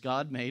times has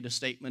God made a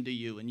statement to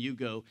you and you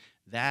go,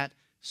 that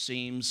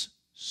seems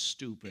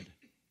stupid?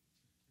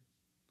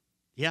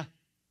 Yeah,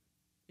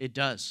 it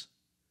does.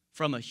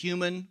 From a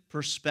human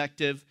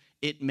perspective,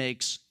 it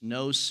makes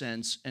no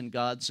sense. And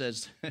God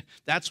says,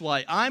 that's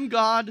why I'm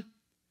God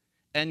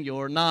and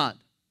you're not.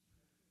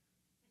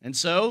 And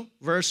so,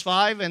 verse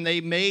 5, and they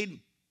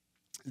made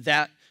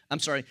that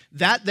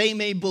they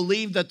may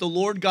believe that the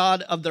Lord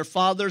God of their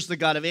fathers, the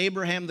God of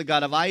Abraham, the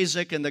God of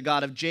Isaac, and the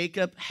God of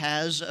Jacob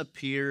has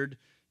appeared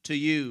to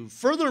you.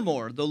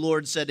 Furthermore, the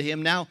Lord said to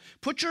him, now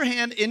put your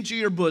hand into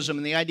your bosom,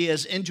 and the idea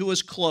is into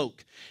his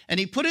cloak. And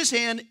he put his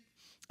hand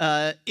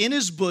in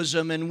his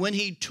bosom, and when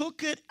he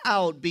took it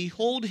out,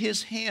 behold,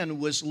 his hand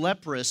was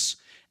leprous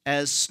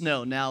as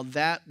snow. Now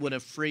that would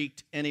have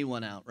freaked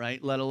anyone out,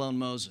 right? Let alone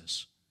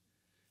Moses.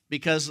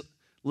 Because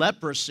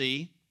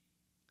leprosy,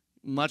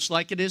 much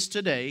like it is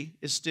today,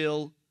 is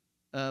still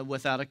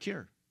without a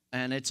cure.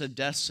 And it's a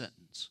death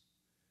sentence.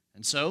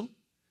 And so,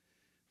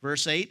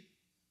 verse 7.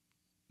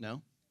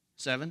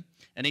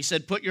 And he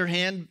said, put your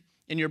hand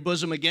in your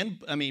bosom again.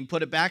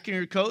 Put it back in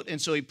your coat.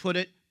 And so he put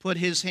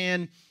his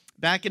hand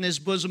back in his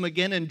bosom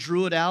again and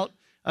drew it out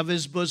of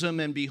his bosom.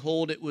 And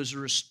behold, it was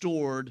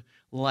restored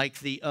like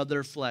the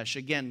other flesh.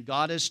 Again,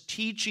 God is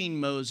teaching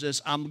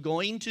Moses, I'm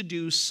going to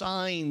do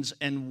signs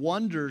and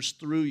wonders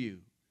through you.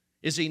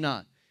 Is he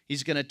not?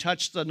 He's going to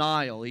touch the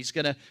Nile. He's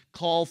going to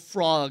call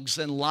frogs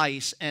and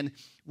lice. And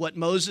what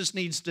Moses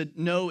needs to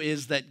know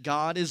is that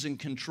God is in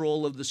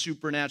control of the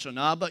supernatural.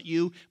 Not about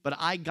you, but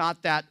I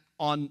got that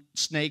on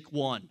snake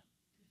 1.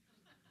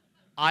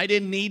 I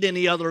didn't need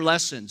any other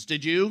lessons.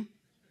 Did you?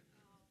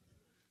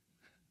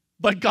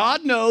 But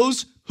God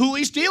knows who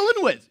he's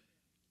dealing with.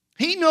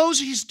 He knows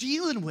he's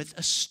dealing with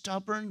a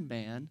stubborn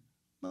man,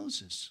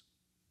 Moses.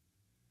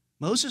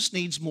 Moses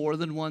needs more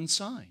than one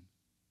sign.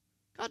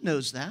 God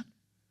knows that.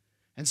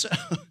 And so,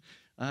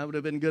 I would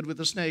have been good with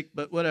a snake,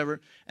 but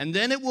whatever. And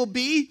then it will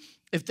be,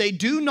 if they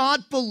do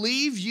not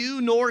believe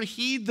you nor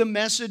heed the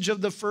message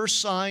of the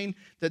first sign,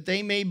 that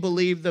they may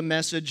believe the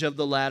message of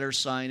the latter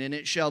sign. And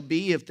it shall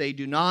be, if they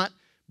do not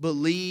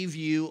believe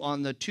you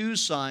on the 2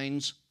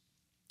 signs,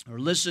 or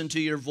listen to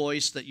your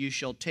voice, that you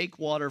shall take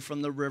water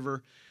from the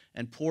river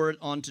and pour it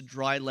onto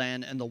dry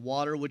land, and the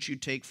water which you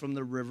take from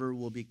the river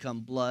will become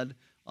blood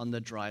on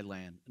the dry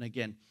land. And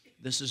again,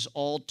 this is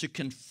all to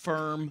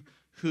confirm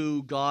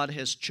who God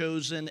has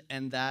chosen,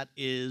 and that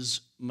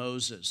is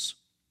Moses.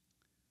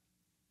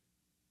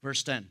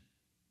 Verse 10.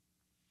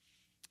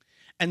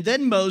 And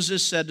then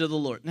Moses said to the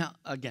Lord. Now,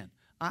 again,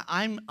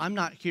 I'm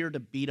not here to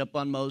beat up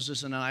on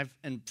Moses, and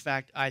in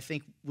fact, I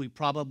think we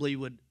probably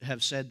would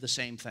have said the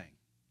same thing.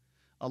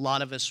 A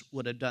lot of us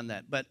would have done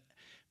that. But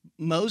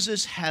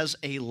Moses has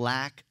a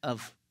lack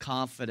of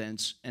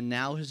confidence, and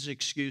now his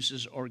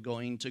excuses are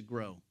going to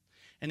grow.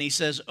 And he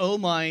says, "Oh,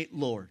 my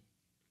Lord,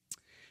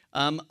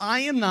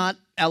 I am not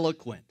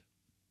eloquent,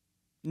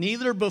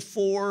 neither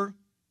before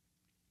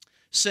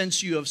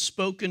since you have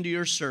spoken to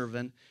your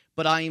servant,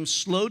 but I am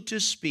slow to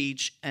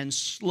speech and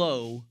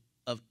slow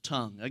of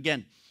tongue."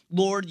 Again,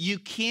 Lord, you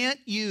can't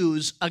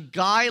use a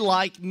guy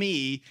like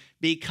me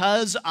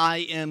because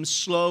I am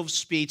slow of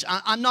speech.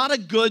 I'm not a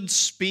good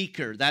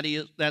speaker.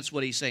 That's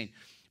what he's saying.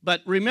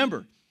 But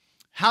remember,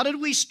 how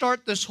did we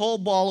start this whole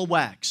ball of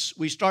wax?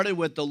 We started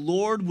with the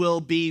Lord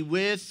will be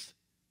with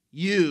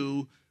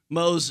you,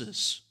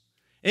 Moses.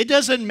 It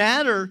doesn't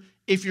matter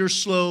if you're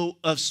slow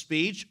of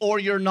speech or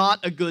you're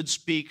not a good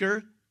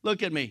speaker.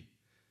 Look at me.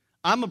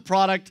 I'm a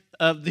product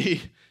of the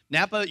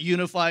Napa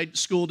Unified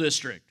School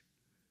District.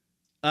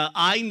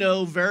 I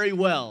know very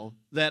well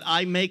that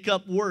I make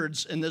up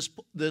words in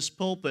this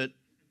pulpit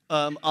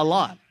a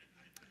lot.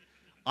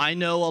 I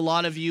know a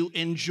lot of you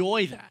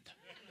enjoy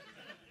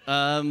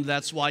that.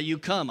 That's why you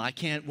come. I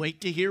can't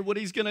wait to hear what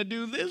he's going to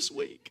do this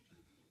week.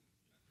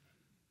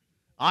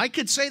 I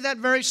could say that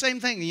very same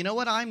thing. You know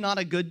what? I'm not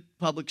a good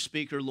public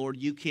speaker, Lord.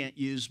 You can't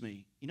use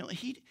me. You know,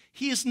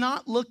 he is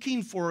not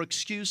looking for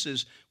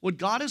excuses. What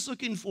God is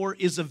looking for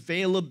is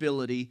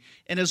availability.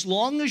 And as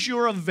long as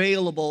you're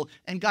available,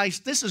 and guys,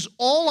 this is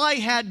all I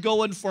had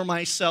going for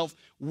myself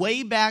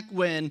way back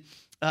when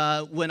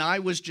I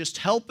was just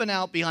helping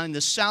out behind the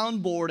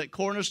soundboard at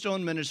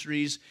Cornerstone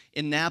Ministries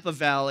in Napa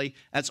Valley.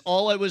 That's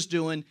all I was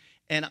doing.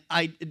 And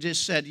I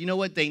just said, you know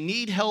what? They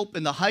need help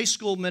in the high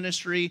school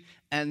ministry,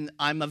 and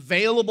I'm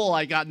available.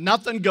 I got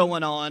nothing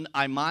going on.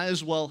 I might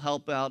as well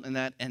help out in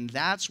that. And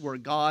that's where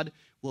God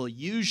will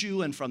use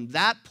you. And from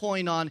that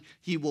point on,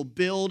 he will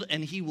build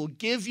and he will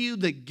give you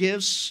the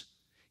gifts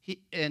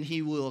and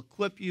he will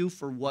equip you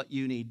for what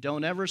you need.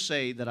 Don't ever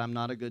say that I'm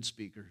not a good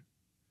speaker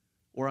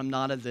or I'm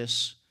not a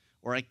this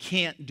or I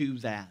can't do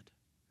that.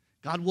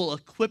 God will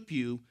equip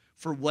you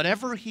for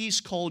whatever he's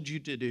called you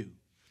to do.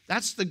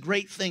 That's the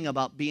great thing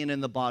about being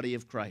in the body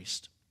of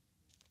Christ.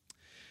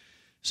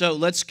 So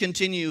let's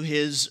continue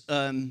his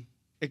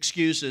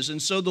excuses. And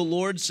so the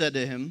Lord said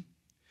to him,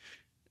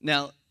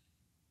 now,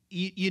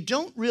 you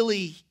don't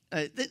really,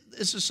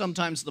 this is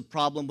sometimes the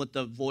problem with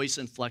the voice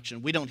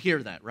inflection. We don't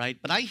hear that, right?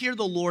 But I hear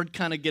the Lord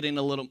kind of getting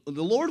the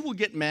Lord will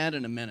get mad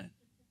in a minute.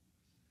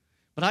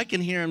 But I can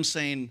hear him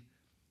saying,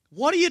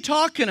 what are you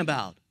talking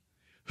about?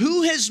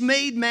 Who has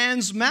made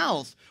man's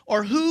mouth?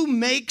 Or who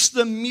makes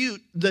the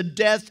mute, the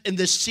deaf, and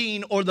the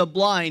seeing, or the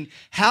blind?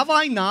 Have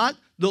I not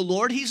the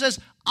Lord? He says,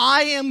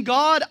 I am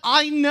God.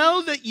 I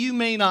know that you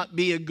may not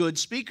be a good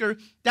speaker.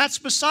 That's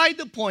beside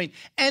the point.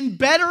 And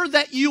better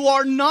that you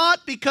are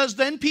not, because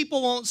then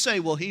people won't say,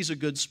 well, he's a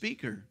good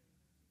speaker.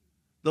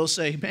 They'll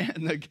say,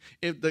 man,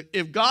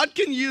 if God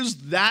can use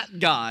that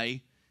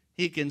guy,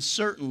 he can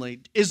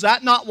certainly. Is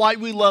that not why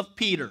we love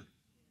Peter?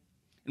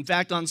 In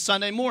fact, on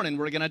Sunday morning,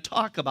 we're going to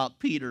talk about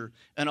Peter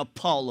and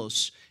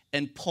Apollos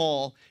and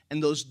Paul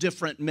and those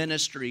different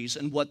ministries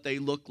and what they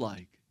look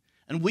like.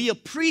 And we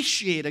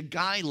appreciate a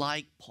guy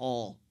like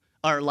Paul,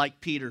 or like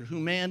Peter,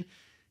 who, man,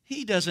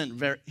 he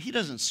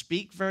doesn't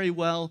speak very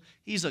well.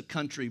 He's a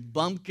country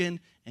bumpkin,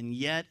 and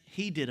yet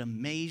he did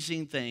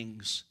amazing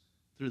things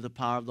through the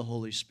power of the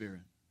Holy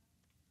Spirit.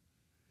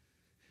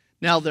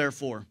 Now,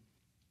 therefore,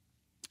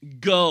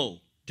 go.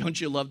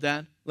 Don't you love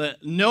that?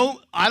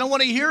 No, I don't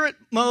want to hear it,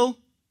 Mo.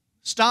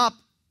 Stop.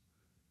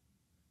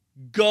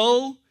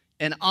 Go,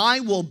 and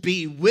I will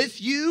be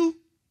with you,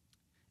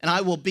 and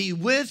I will be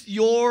with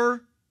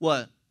your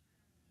what?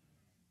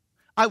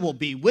 I will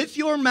be with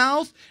your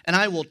mouth, and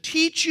I will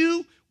teach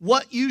you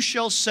what you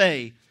shall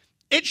say.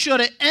 It should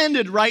have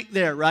ended right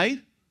there, right?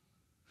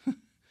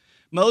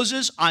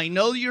 Moses, I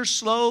know you're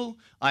slow.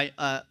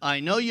 I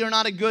know you're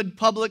not a good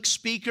public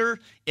speaker.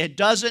 It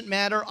doesn't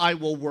matter. I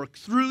will work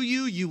through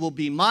you. You will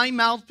be my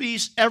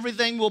mouthpiece.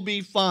 Everything will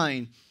be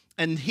fine.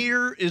 And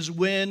here is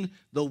when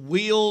the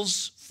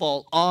wheels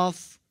fall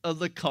off of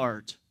the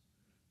cart.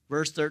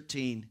 Verse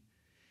 13.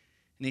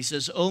 And he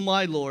says, "O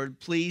my Lord,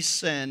 please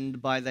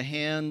send by the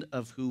hand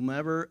of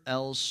whomever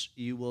else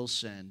you will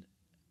send."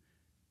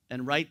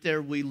 And right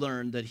there we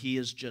learn that he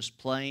is just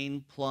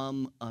plain,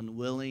 plumb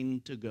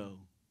unwilling to go.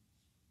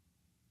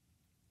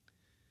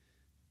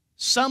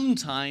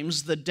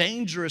 Sometimes the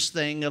dangerous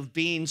thing of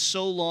being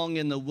so long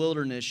in the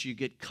wilderness, you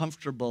get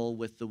comfortable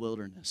with the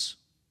wilderness.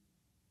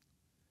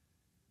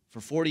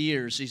 For 40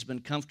 years, he's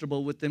been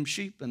comfortable with them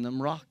sheep and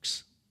them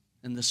rocks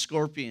and the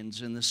scorpions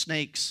and the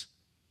snakes.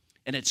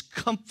 And it's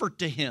comfort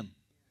to him.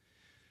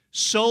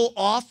 So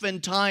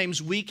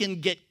oftentimes we can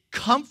get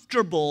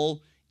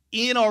comfortable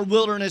in our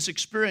wilderness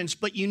experience,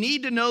 but you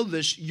need to know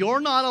this.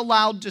 You're not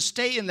allowed to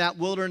stay in that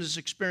wilderness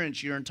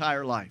experience your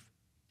entire life.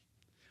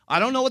 I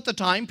don't know what the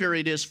time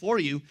period is for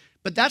you,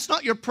 but that's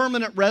not your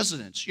permanent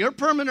residence. Your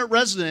permanent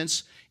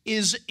residence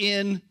is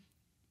in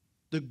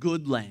the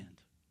good land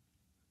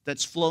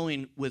that's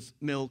flowing with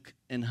milk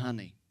and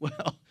honey.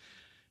 Well,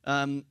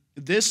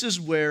 this is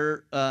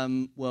where,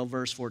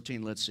 verse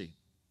 14, let's see.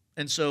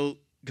 And so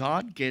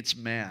God gets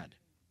mad.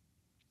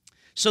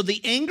 So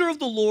the anger of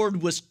the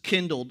Lord was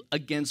kindled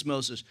against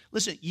Moses.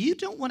 Listen, you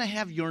don't want to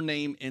have your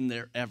name in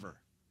there ever.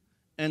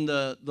 And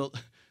the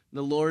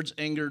Lord's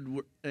anger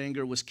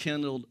was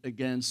kindled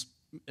against,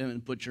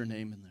 and put your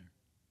name in there.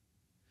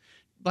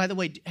 By the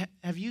way,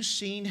 have you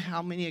seen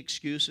how many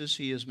excuses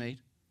he has made?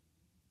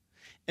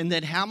 And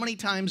then how many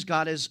times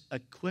God has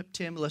equipped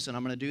him? Listen,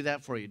 I'm going to do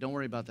that for you. Don't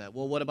worry about that.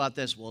 Well, what about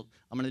this? Well,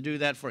 I'm going to do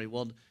that for you.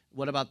 Well,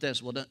 what about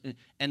this? Well,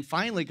 and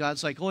finally,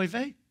 God's like, oy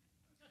vey.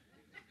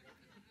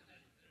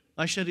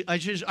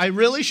 I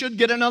really should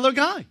get another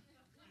guy.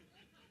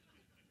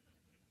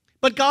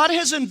 But God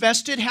has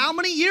invested how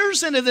many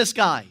years into this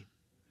guy?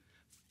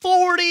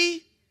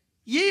 40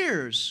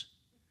 years.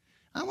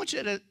 I want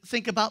you to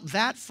think about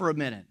that for a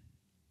minute.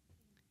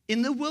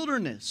 In the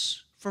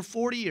wilderness for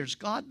 40 years,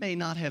 God may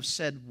not have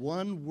said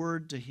one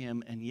word to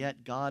him, and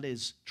yet God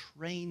is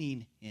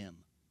training him.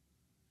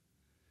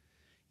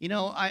 You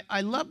know,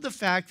 I love the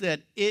fact that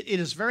it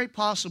is very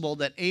possible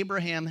that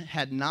Abraham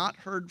had not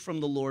heard from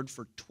the Lord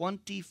for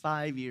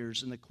 25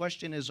 years. And the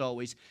question is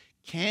always,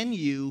 can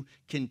you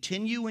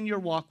continue in your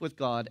walk with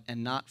God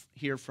and not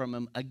hear from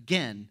him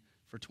again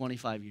for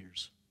 25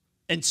 years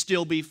and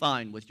still be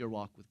fine with your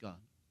walk with God?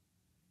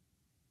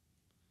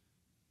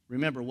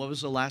 Remember, what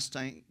was the last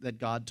thing that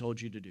God told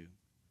you to do?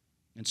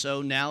 And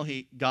so now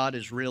God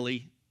is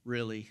really,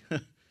 really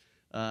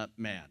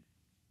mad.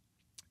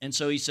 And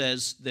so he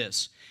says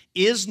this,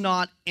 is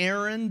not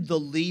Aaron the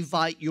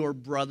Levite your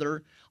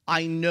brother?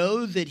 I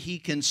know that he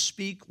can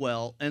speak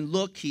well, and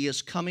look, he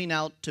is coming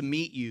out to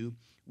meet you.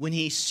 When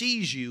he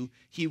sees you,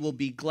 he will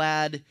be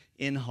glad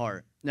in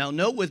heart. Now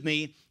note with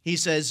me, he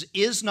says,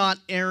 is not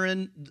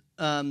Aaron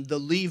the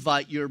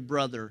Levite your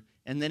brother?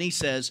 And then he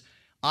says,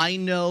 I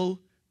know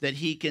that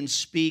he can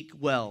speak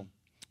well.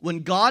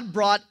 When God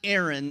brought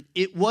Aaron,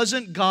 it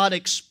wasn't God,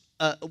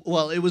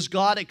 it was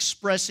God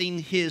expressing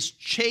his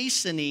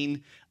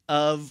chastening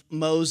of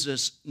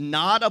Moses,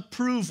 not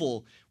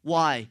approval.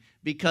 Why?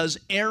 Because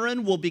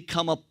Aaron will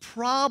become a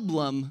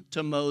problem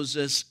to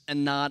Moses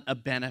and not a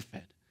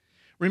benefit.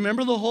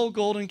 Remember the whole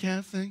golden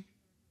calf thing?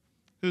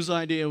 Whose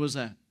idea was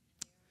that?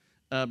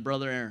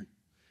 Brother Aaron.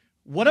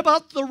 What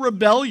about the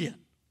rebellion?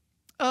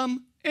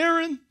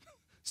 Aaron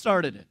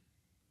started it.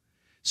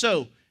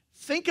 So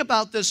think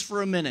about this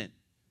for a minute.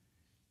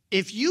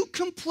 If you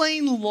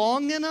complain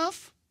long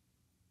enough,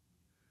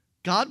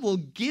 God will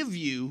give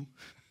you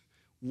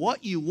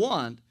what you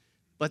want,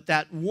 but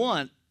that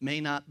want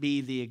may not be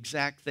the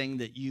exact thing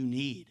that you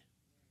need.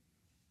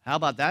 How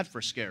about that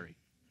for scary?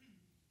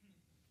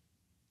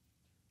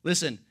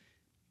 Listen,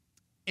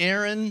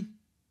 Aaron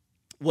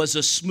was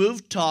a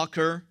smooth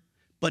talker,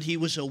 but he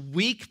was a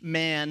weak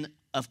man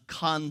of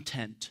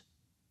content.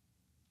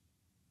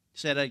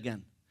 Say that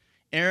again.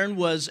 Aaron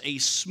was a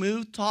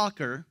smooth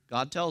talker,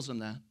 God tells him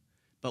that,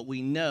 but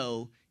we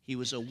know he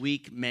was a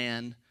weak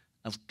man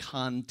of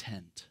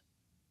content.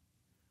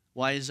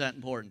 Why is that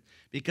important?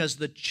 Because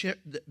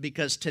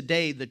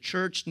today the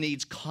church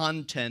needs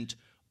content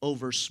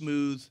over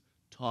smooth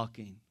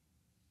talking.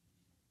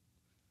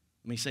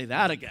 Let me say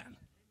that again.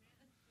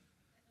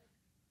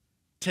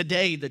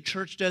 Today the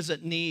church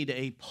doesn't need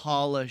a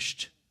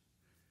polished,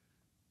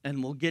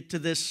 and we'll get to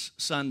this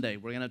Sunday.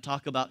 We're going to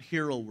talk about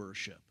hero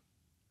worship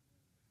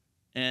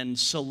and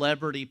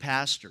celebrity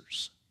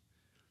pastors.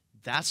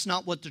 That's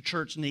not what the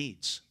church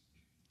needs.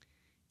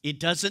 It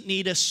doesn't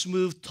need a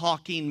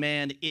smooth-talking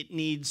man. It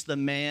needs the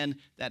man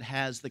that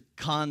has the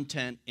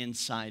content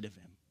inside of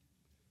him.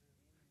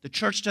 The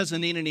church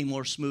doesn't need any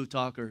more smooth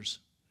talkers.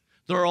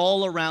 They're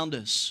all around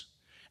us,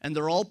 and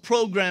they're all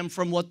programmed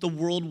from what the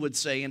world would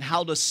say and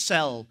how to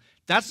sell.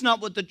 That's not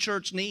what the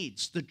church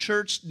needs. The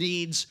church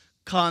needs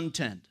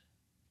content.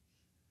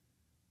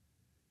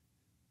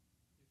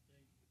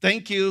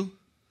 Thank you.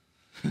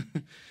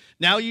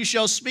 Now you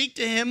shall speak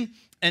to him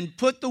and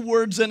put the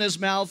words in his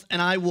mouth,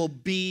 and I will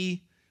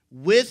be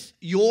with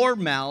your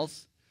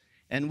mouth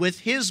and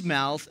with his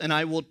mouth, and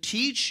I will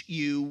teach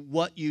you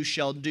what you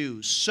shall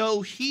do.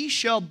 So he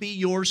shall be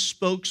your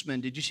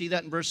spokesman. Did you see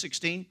that in verse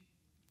 16?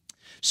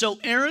 So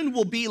Aaron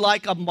will be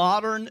like a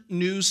modern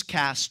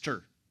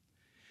newscaster.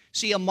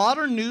 See, a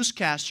modern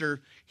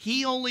newscaster,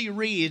 he only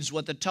reads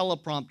what the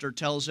teleprompter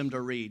tells him to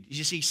read.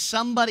 You see,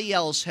 somebody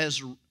else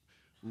has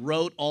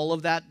wrote all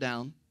of that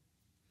down,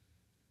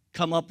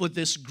 come up with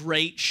this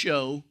great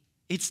show.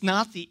 It's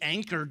not the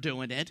anchor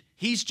doing it.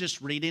 He's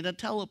just reading a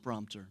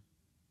teleprompter.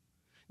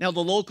 Now,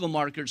 the local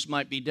markets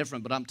might be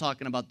different, but I'm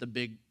talking about the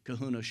big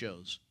kahuna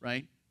shows,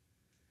 right?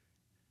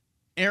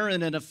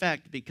 Aaron, in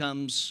effect,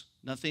 becomes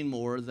nothing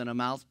more than a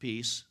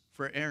mouthpiece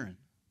for Aaron,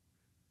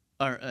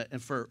 or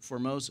for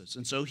Moses.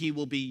 And so he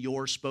will be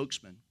your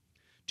spokesman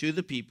to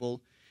the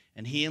people,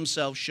 and he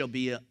himself shall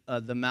be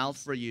the mouth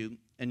for you,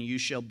 and you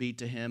shall be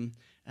to him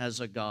as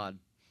a God.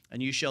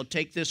 And you shall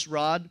take this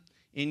rod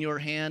in your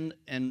hand,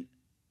 and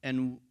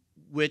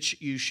which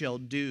you shall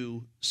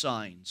do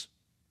signs.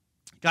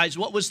 Guys,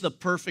 what was the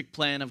perfect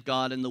plan of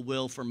God and the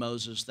will for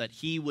Moses? That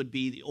he would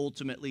be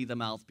ultimately the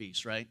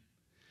mouthpiece, right?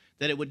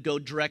 That it would go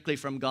directly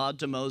from God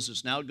to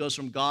Moses. Now it goes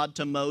from God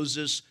to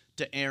Moses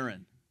to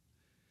Aaron.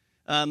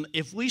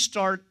 If we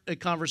start a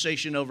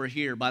conversation over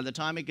here, by the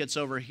time it gets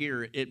over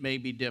here, it may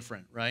be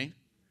different, right?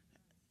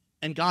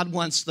 And God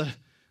wants the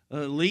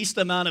least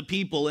amount of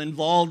people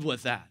involved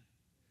with that.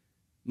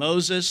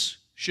 Moses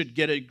should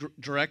get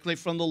it directly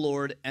from the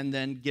Lord and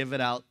then give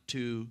it out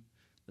to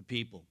the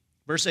people.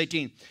 Verse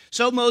 18.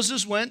 So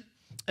Moses went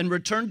and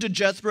returned to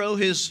Jethro,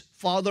 his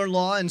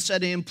father-in-law, and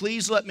said to him,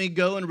 please let me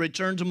go and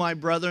return to my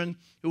brethren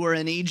who are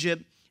in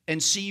Egypt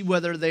and see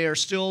whether they are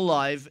still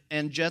alive.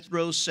 And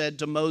Jethro said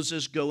to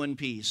Moses, go in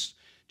peace.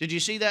 Did you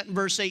see that in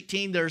verse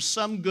 18? There's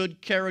some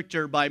good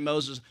character by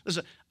Moses.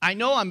 Listen, I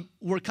know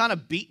we're kind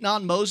of beating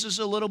on Moses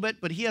a little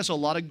bit, but he has a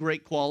lot of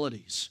great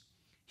qualities.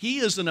 He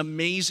is an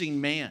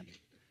amazing man.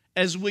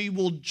 As we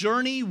will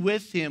journey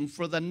with him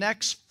for the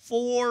next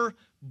 4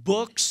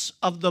 books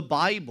of the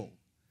Bible,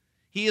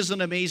 he is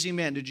an amazing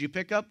man. Did you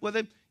pick up with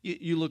him?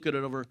 You look at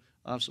it over.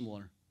 I'll have some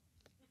water.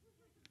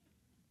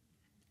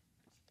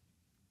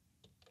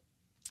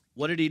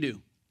 What did he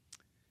do?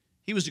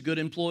 He was a good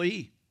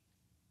employee.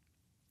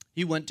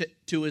 He went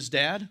to his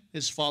dad,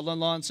 his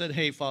father-in-law, and said,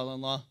 hey,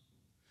 father-in-law,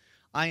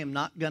 I am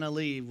not going to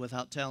leave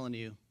without telling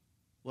you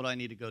what I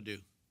need to go do.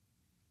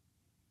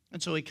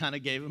 And so he kind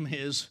of gave him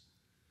his,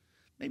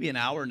 maybe an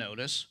hour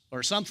notice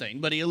or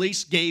something, but he at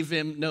least gave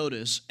him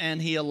notice.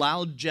 And he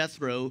allowed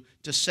Jethro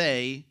to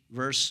say,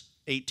 verse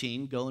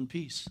 18, go in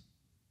peace.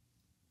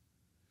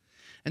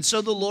 And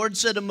so the Lord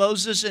said to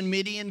Moses and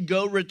Midian,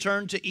 go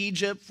return to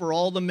Egypt, for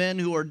all the men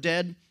who are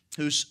dead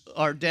who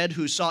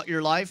sought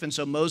your life. And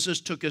so Moses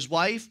took his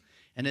wife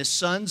and his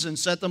sons and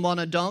set them on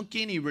a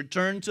donkey, and he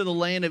returned to the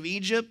land of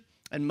Egypt.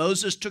 And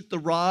Moses took the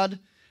rod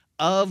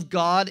of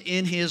God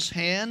in his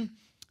hand.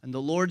 And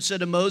the Lord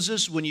said to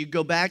Moses, when you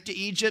go back to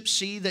Egypt,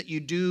 see that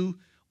you do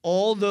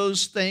all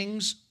those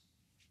things.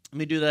 Let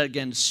me do that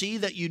again. See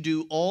that you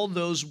do all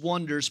those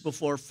wonders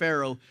before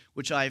Pharaoh,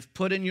 which I have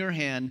put in your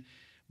hand,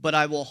 but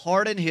I will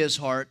harden his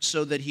heart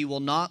so that he will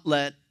not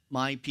let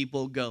my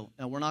people go.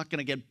 Now, we're not going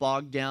to get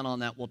bogged down on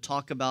that. We'll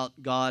talk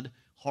about God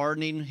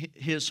hardening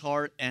his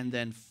heart and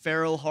then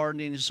Pharaoh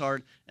hardening his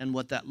heart and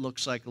what that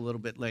looks like a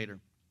little bit later.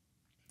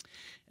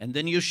 And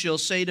then you shall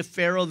say to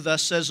Pharaoh,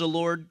 thus says the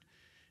Lord,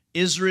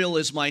 Israel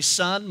is my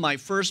son, my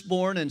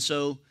firstborn, and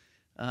so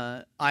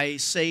I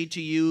say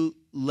to you,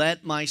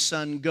 let my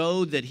son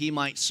go that he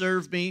might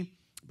serve me.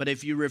 But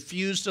if you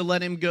refuse to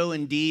let him go,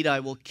 indeed,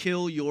 I will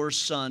kill your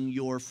son,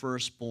 your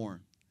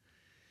firstborn.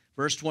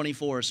 Verse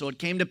 24, so it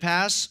came to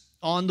pass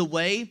on the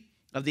way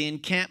of the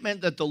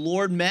encampment that the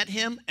Lord met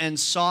him and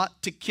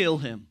sought to kill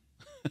him.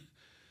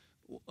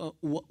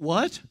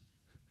 What?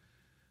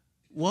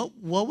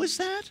 What was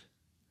that?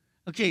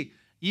 Okay,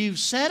 you've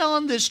set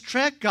on this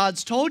trek.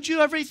 God's told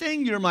you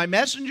everything. You're my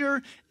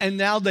messenger. And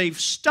now they've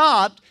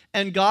stopped,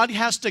 and God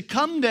has to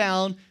come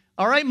down.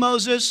 All right,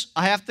 Moses,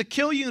 I have to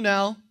kill you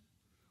now.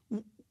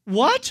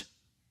 What?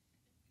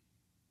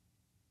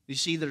 You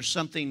see, there's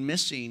something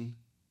missing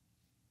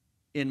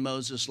in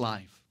Moses'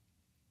 life.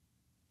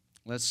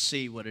 Let's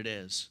see what it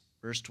is.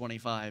 Verse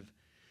 25.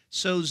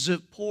 So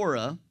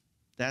Zipporah,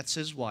 that's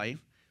his wife,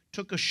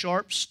 took a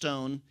sharp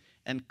stone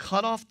and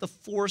cut off the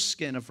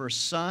foreskin of her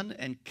son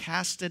and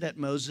cast it at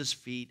Moses'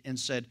 feet and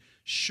said,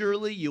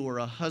 surely you are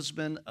a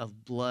husband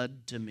of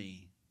blood to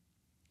me.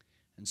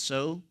 And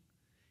so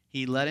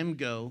he let him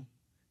go.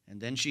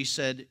 And then she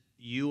said,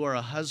 you are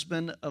a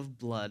husband of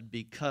blood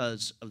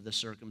because of the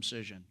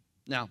circumcision.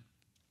 Now,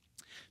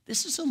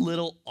 this is a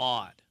little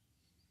odd.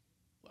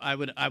 I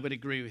would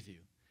agree with you.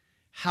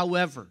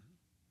 However,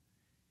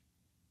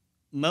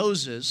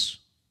 Moses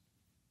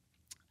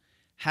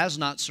has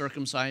not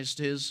circumcised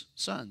his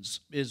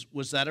sons.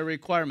 Was that a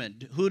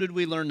requirement? Who did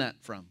we learn that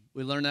from?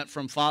 We learned that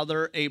from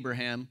Father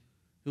Abraham,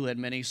 who had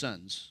many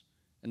sons,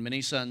 and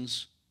many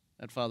sons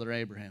had Father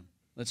Abraham.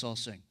 Let's all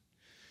sing.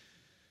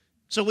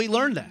 So we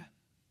learned that.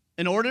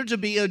 In order to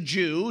be a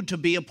Jew, to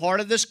be a part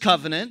of this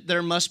covenant,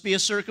 there must be a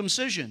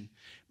circumcision.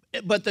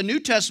 But the New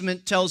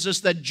Testament tells us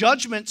that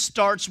judgment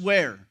starts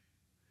where?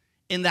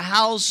 In the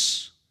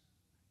house,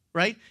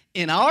 right?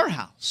 In our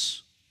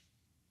house.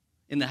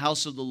 In the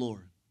house of the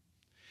Lord.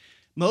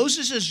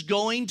 Moses is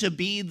going to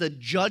be the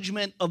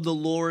judgment of the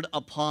Lord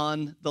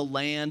upon the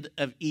land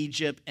of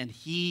Egypt, and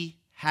he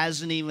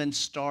hasn't even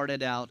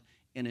started out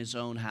in his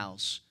own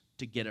house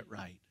to get it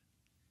right.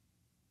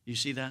 You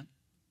see that?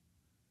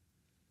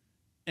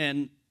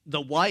 And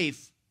the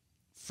wife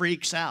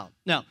freaks out.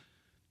 Now,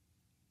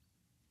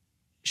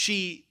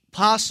 she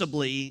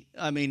possibly,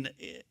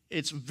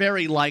 it's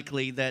very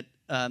likely that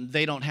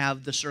they don't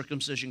have the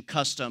circumcision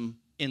custom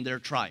in their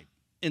tribe,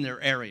 in their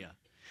area.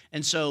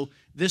 And so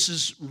this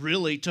is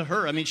really to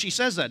her. She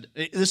says that.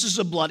 This is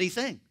a bloody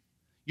thing.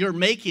 You're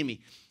making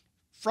me.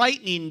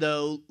 Frightening,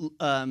 though,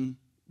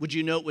 would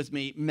you note with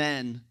me,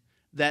 men,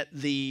 that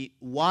the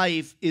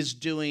wife is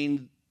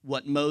doing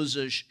what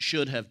Moses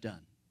should have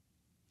done.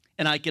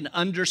 And I can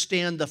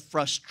understand the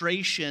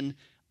frustration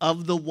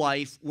of the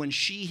wife when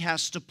she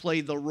has to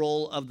play the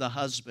role of the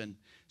husband.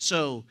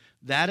 So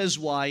that is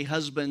why,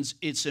 husbands,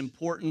 it's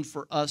important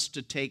for us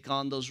to take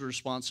on those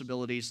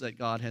responsibilities that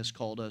God has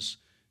called us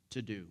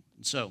to do.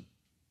 And so,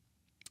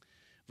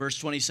 verse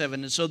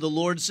 27, and so the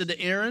Lord said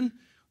to Aaron,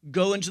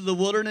 go into the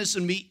wilderness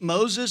and meet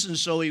Moses. And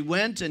so he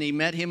went and he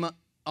met him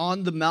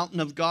on the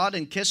mountain of God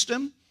and kissed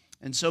him.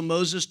 And so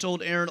Moses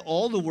told Aaron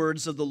all the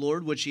words of the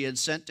Lord which he had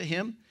sent to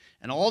him.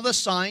 and all the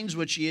signs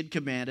which he had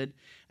commanded.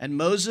 And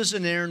Moses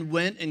and Aaron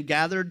went and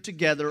gathered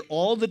together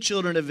all the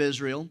children of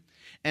Israel.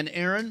 And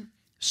Aaron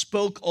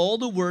spoke all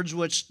the words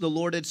which the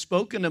Lord had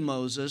spoken to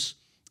Moses.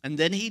 And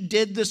then he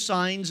did the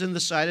signs in the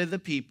sight of the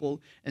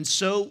people. And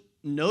so,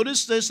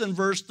 notice this in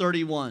verse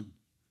 31.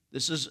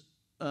 This is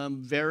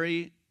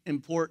very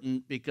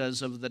important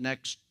because of the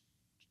next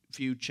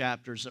few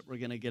chapters that we're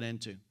going to get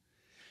into.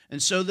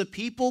 And so the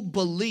people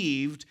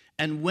believed,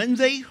 and when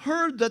they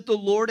heard that the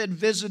Lord had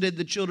visited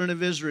the children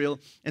of Israel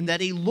and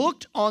that he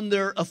looked on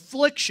their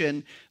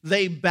affliction,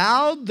 they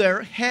bowed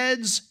their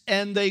heads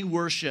and they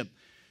worshiped.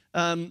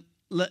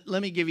 Let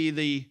me give you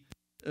the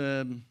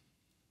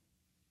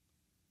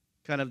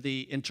kind of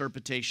the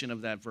interpretation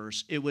of that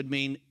verse. It would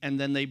mean, and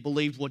then they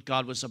believed what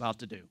God was about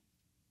to do.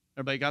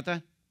 Everybody got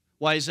that?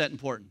 Why is that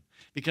important?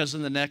 Because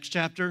in the next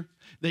chapter,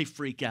 they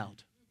freak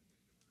out.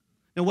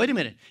 Now, wait a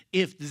minute.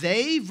 If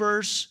they,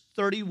 verse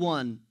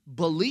 31,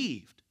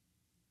 believed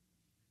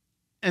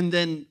and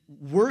then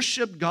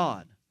worshiped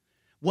God,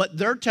 what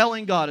they're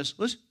telling God is,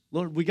 listen,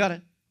 Lord, we got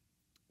it.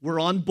 We're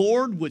on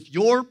board with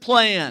your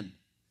plan.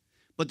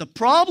 But the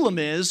problem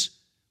is,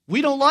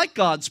 we don't like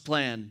God's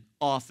plan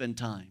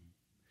oftentimes.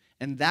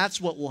 And that's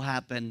what will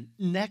happen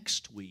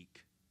next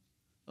week.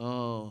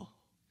 Oh,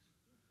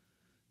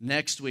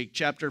 next week,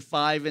 chapter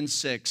 5 and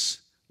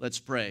 6. Let's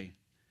pray.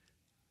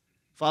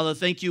 Father,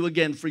 thank you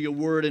again for your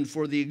word and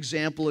for the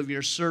example of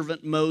your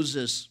servant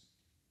Moses.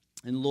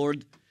 And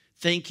Lord,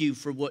 thank you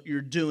for what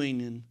you're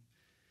doing. And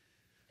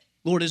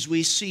Lord, as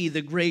we see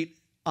the great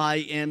I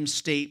am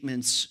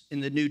statements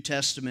in the New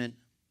Testament,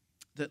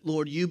 that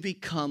Lord, you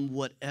become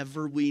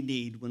whatever we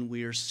need when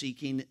we are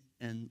seeking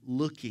and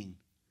looking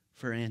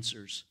for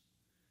answers.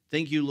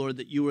 Thank you, Lord,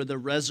 that you are the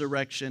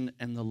resurrection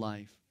and the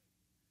life.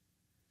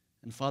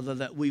 And Father,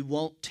 that we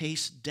won't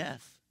taste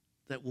death,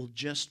 that we'll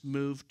just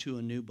move to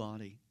a new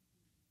body.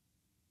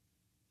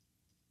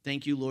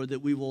 Thank you, Lord,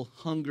 that we will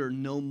hunger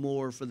no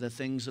more for the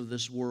things of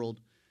this world,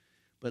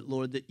 but,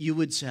 Lord, that you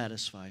would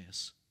satisfy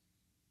us.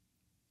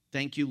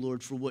 Thank you,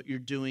 Lord, for what you're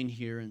doing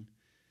here. And,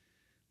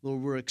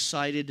 Lord, we're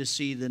excited to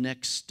see the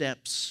next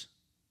steps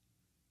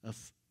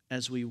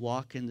as we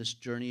walk in this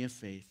journey of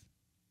faith.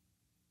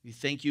 We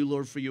thank you,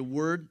 Lord, for your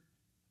word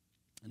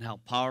and how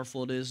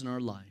powerful it is in our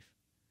life.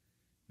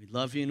 We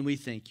love you and we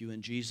thank you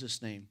in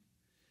Jesus' name.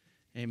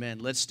 Amen.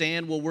 Let's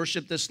stand. We'll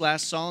worship this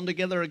last song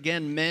together.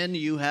 Again, men,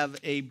 you have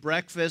a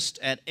breakfast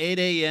at 8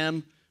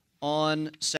 a.m. on Saturday.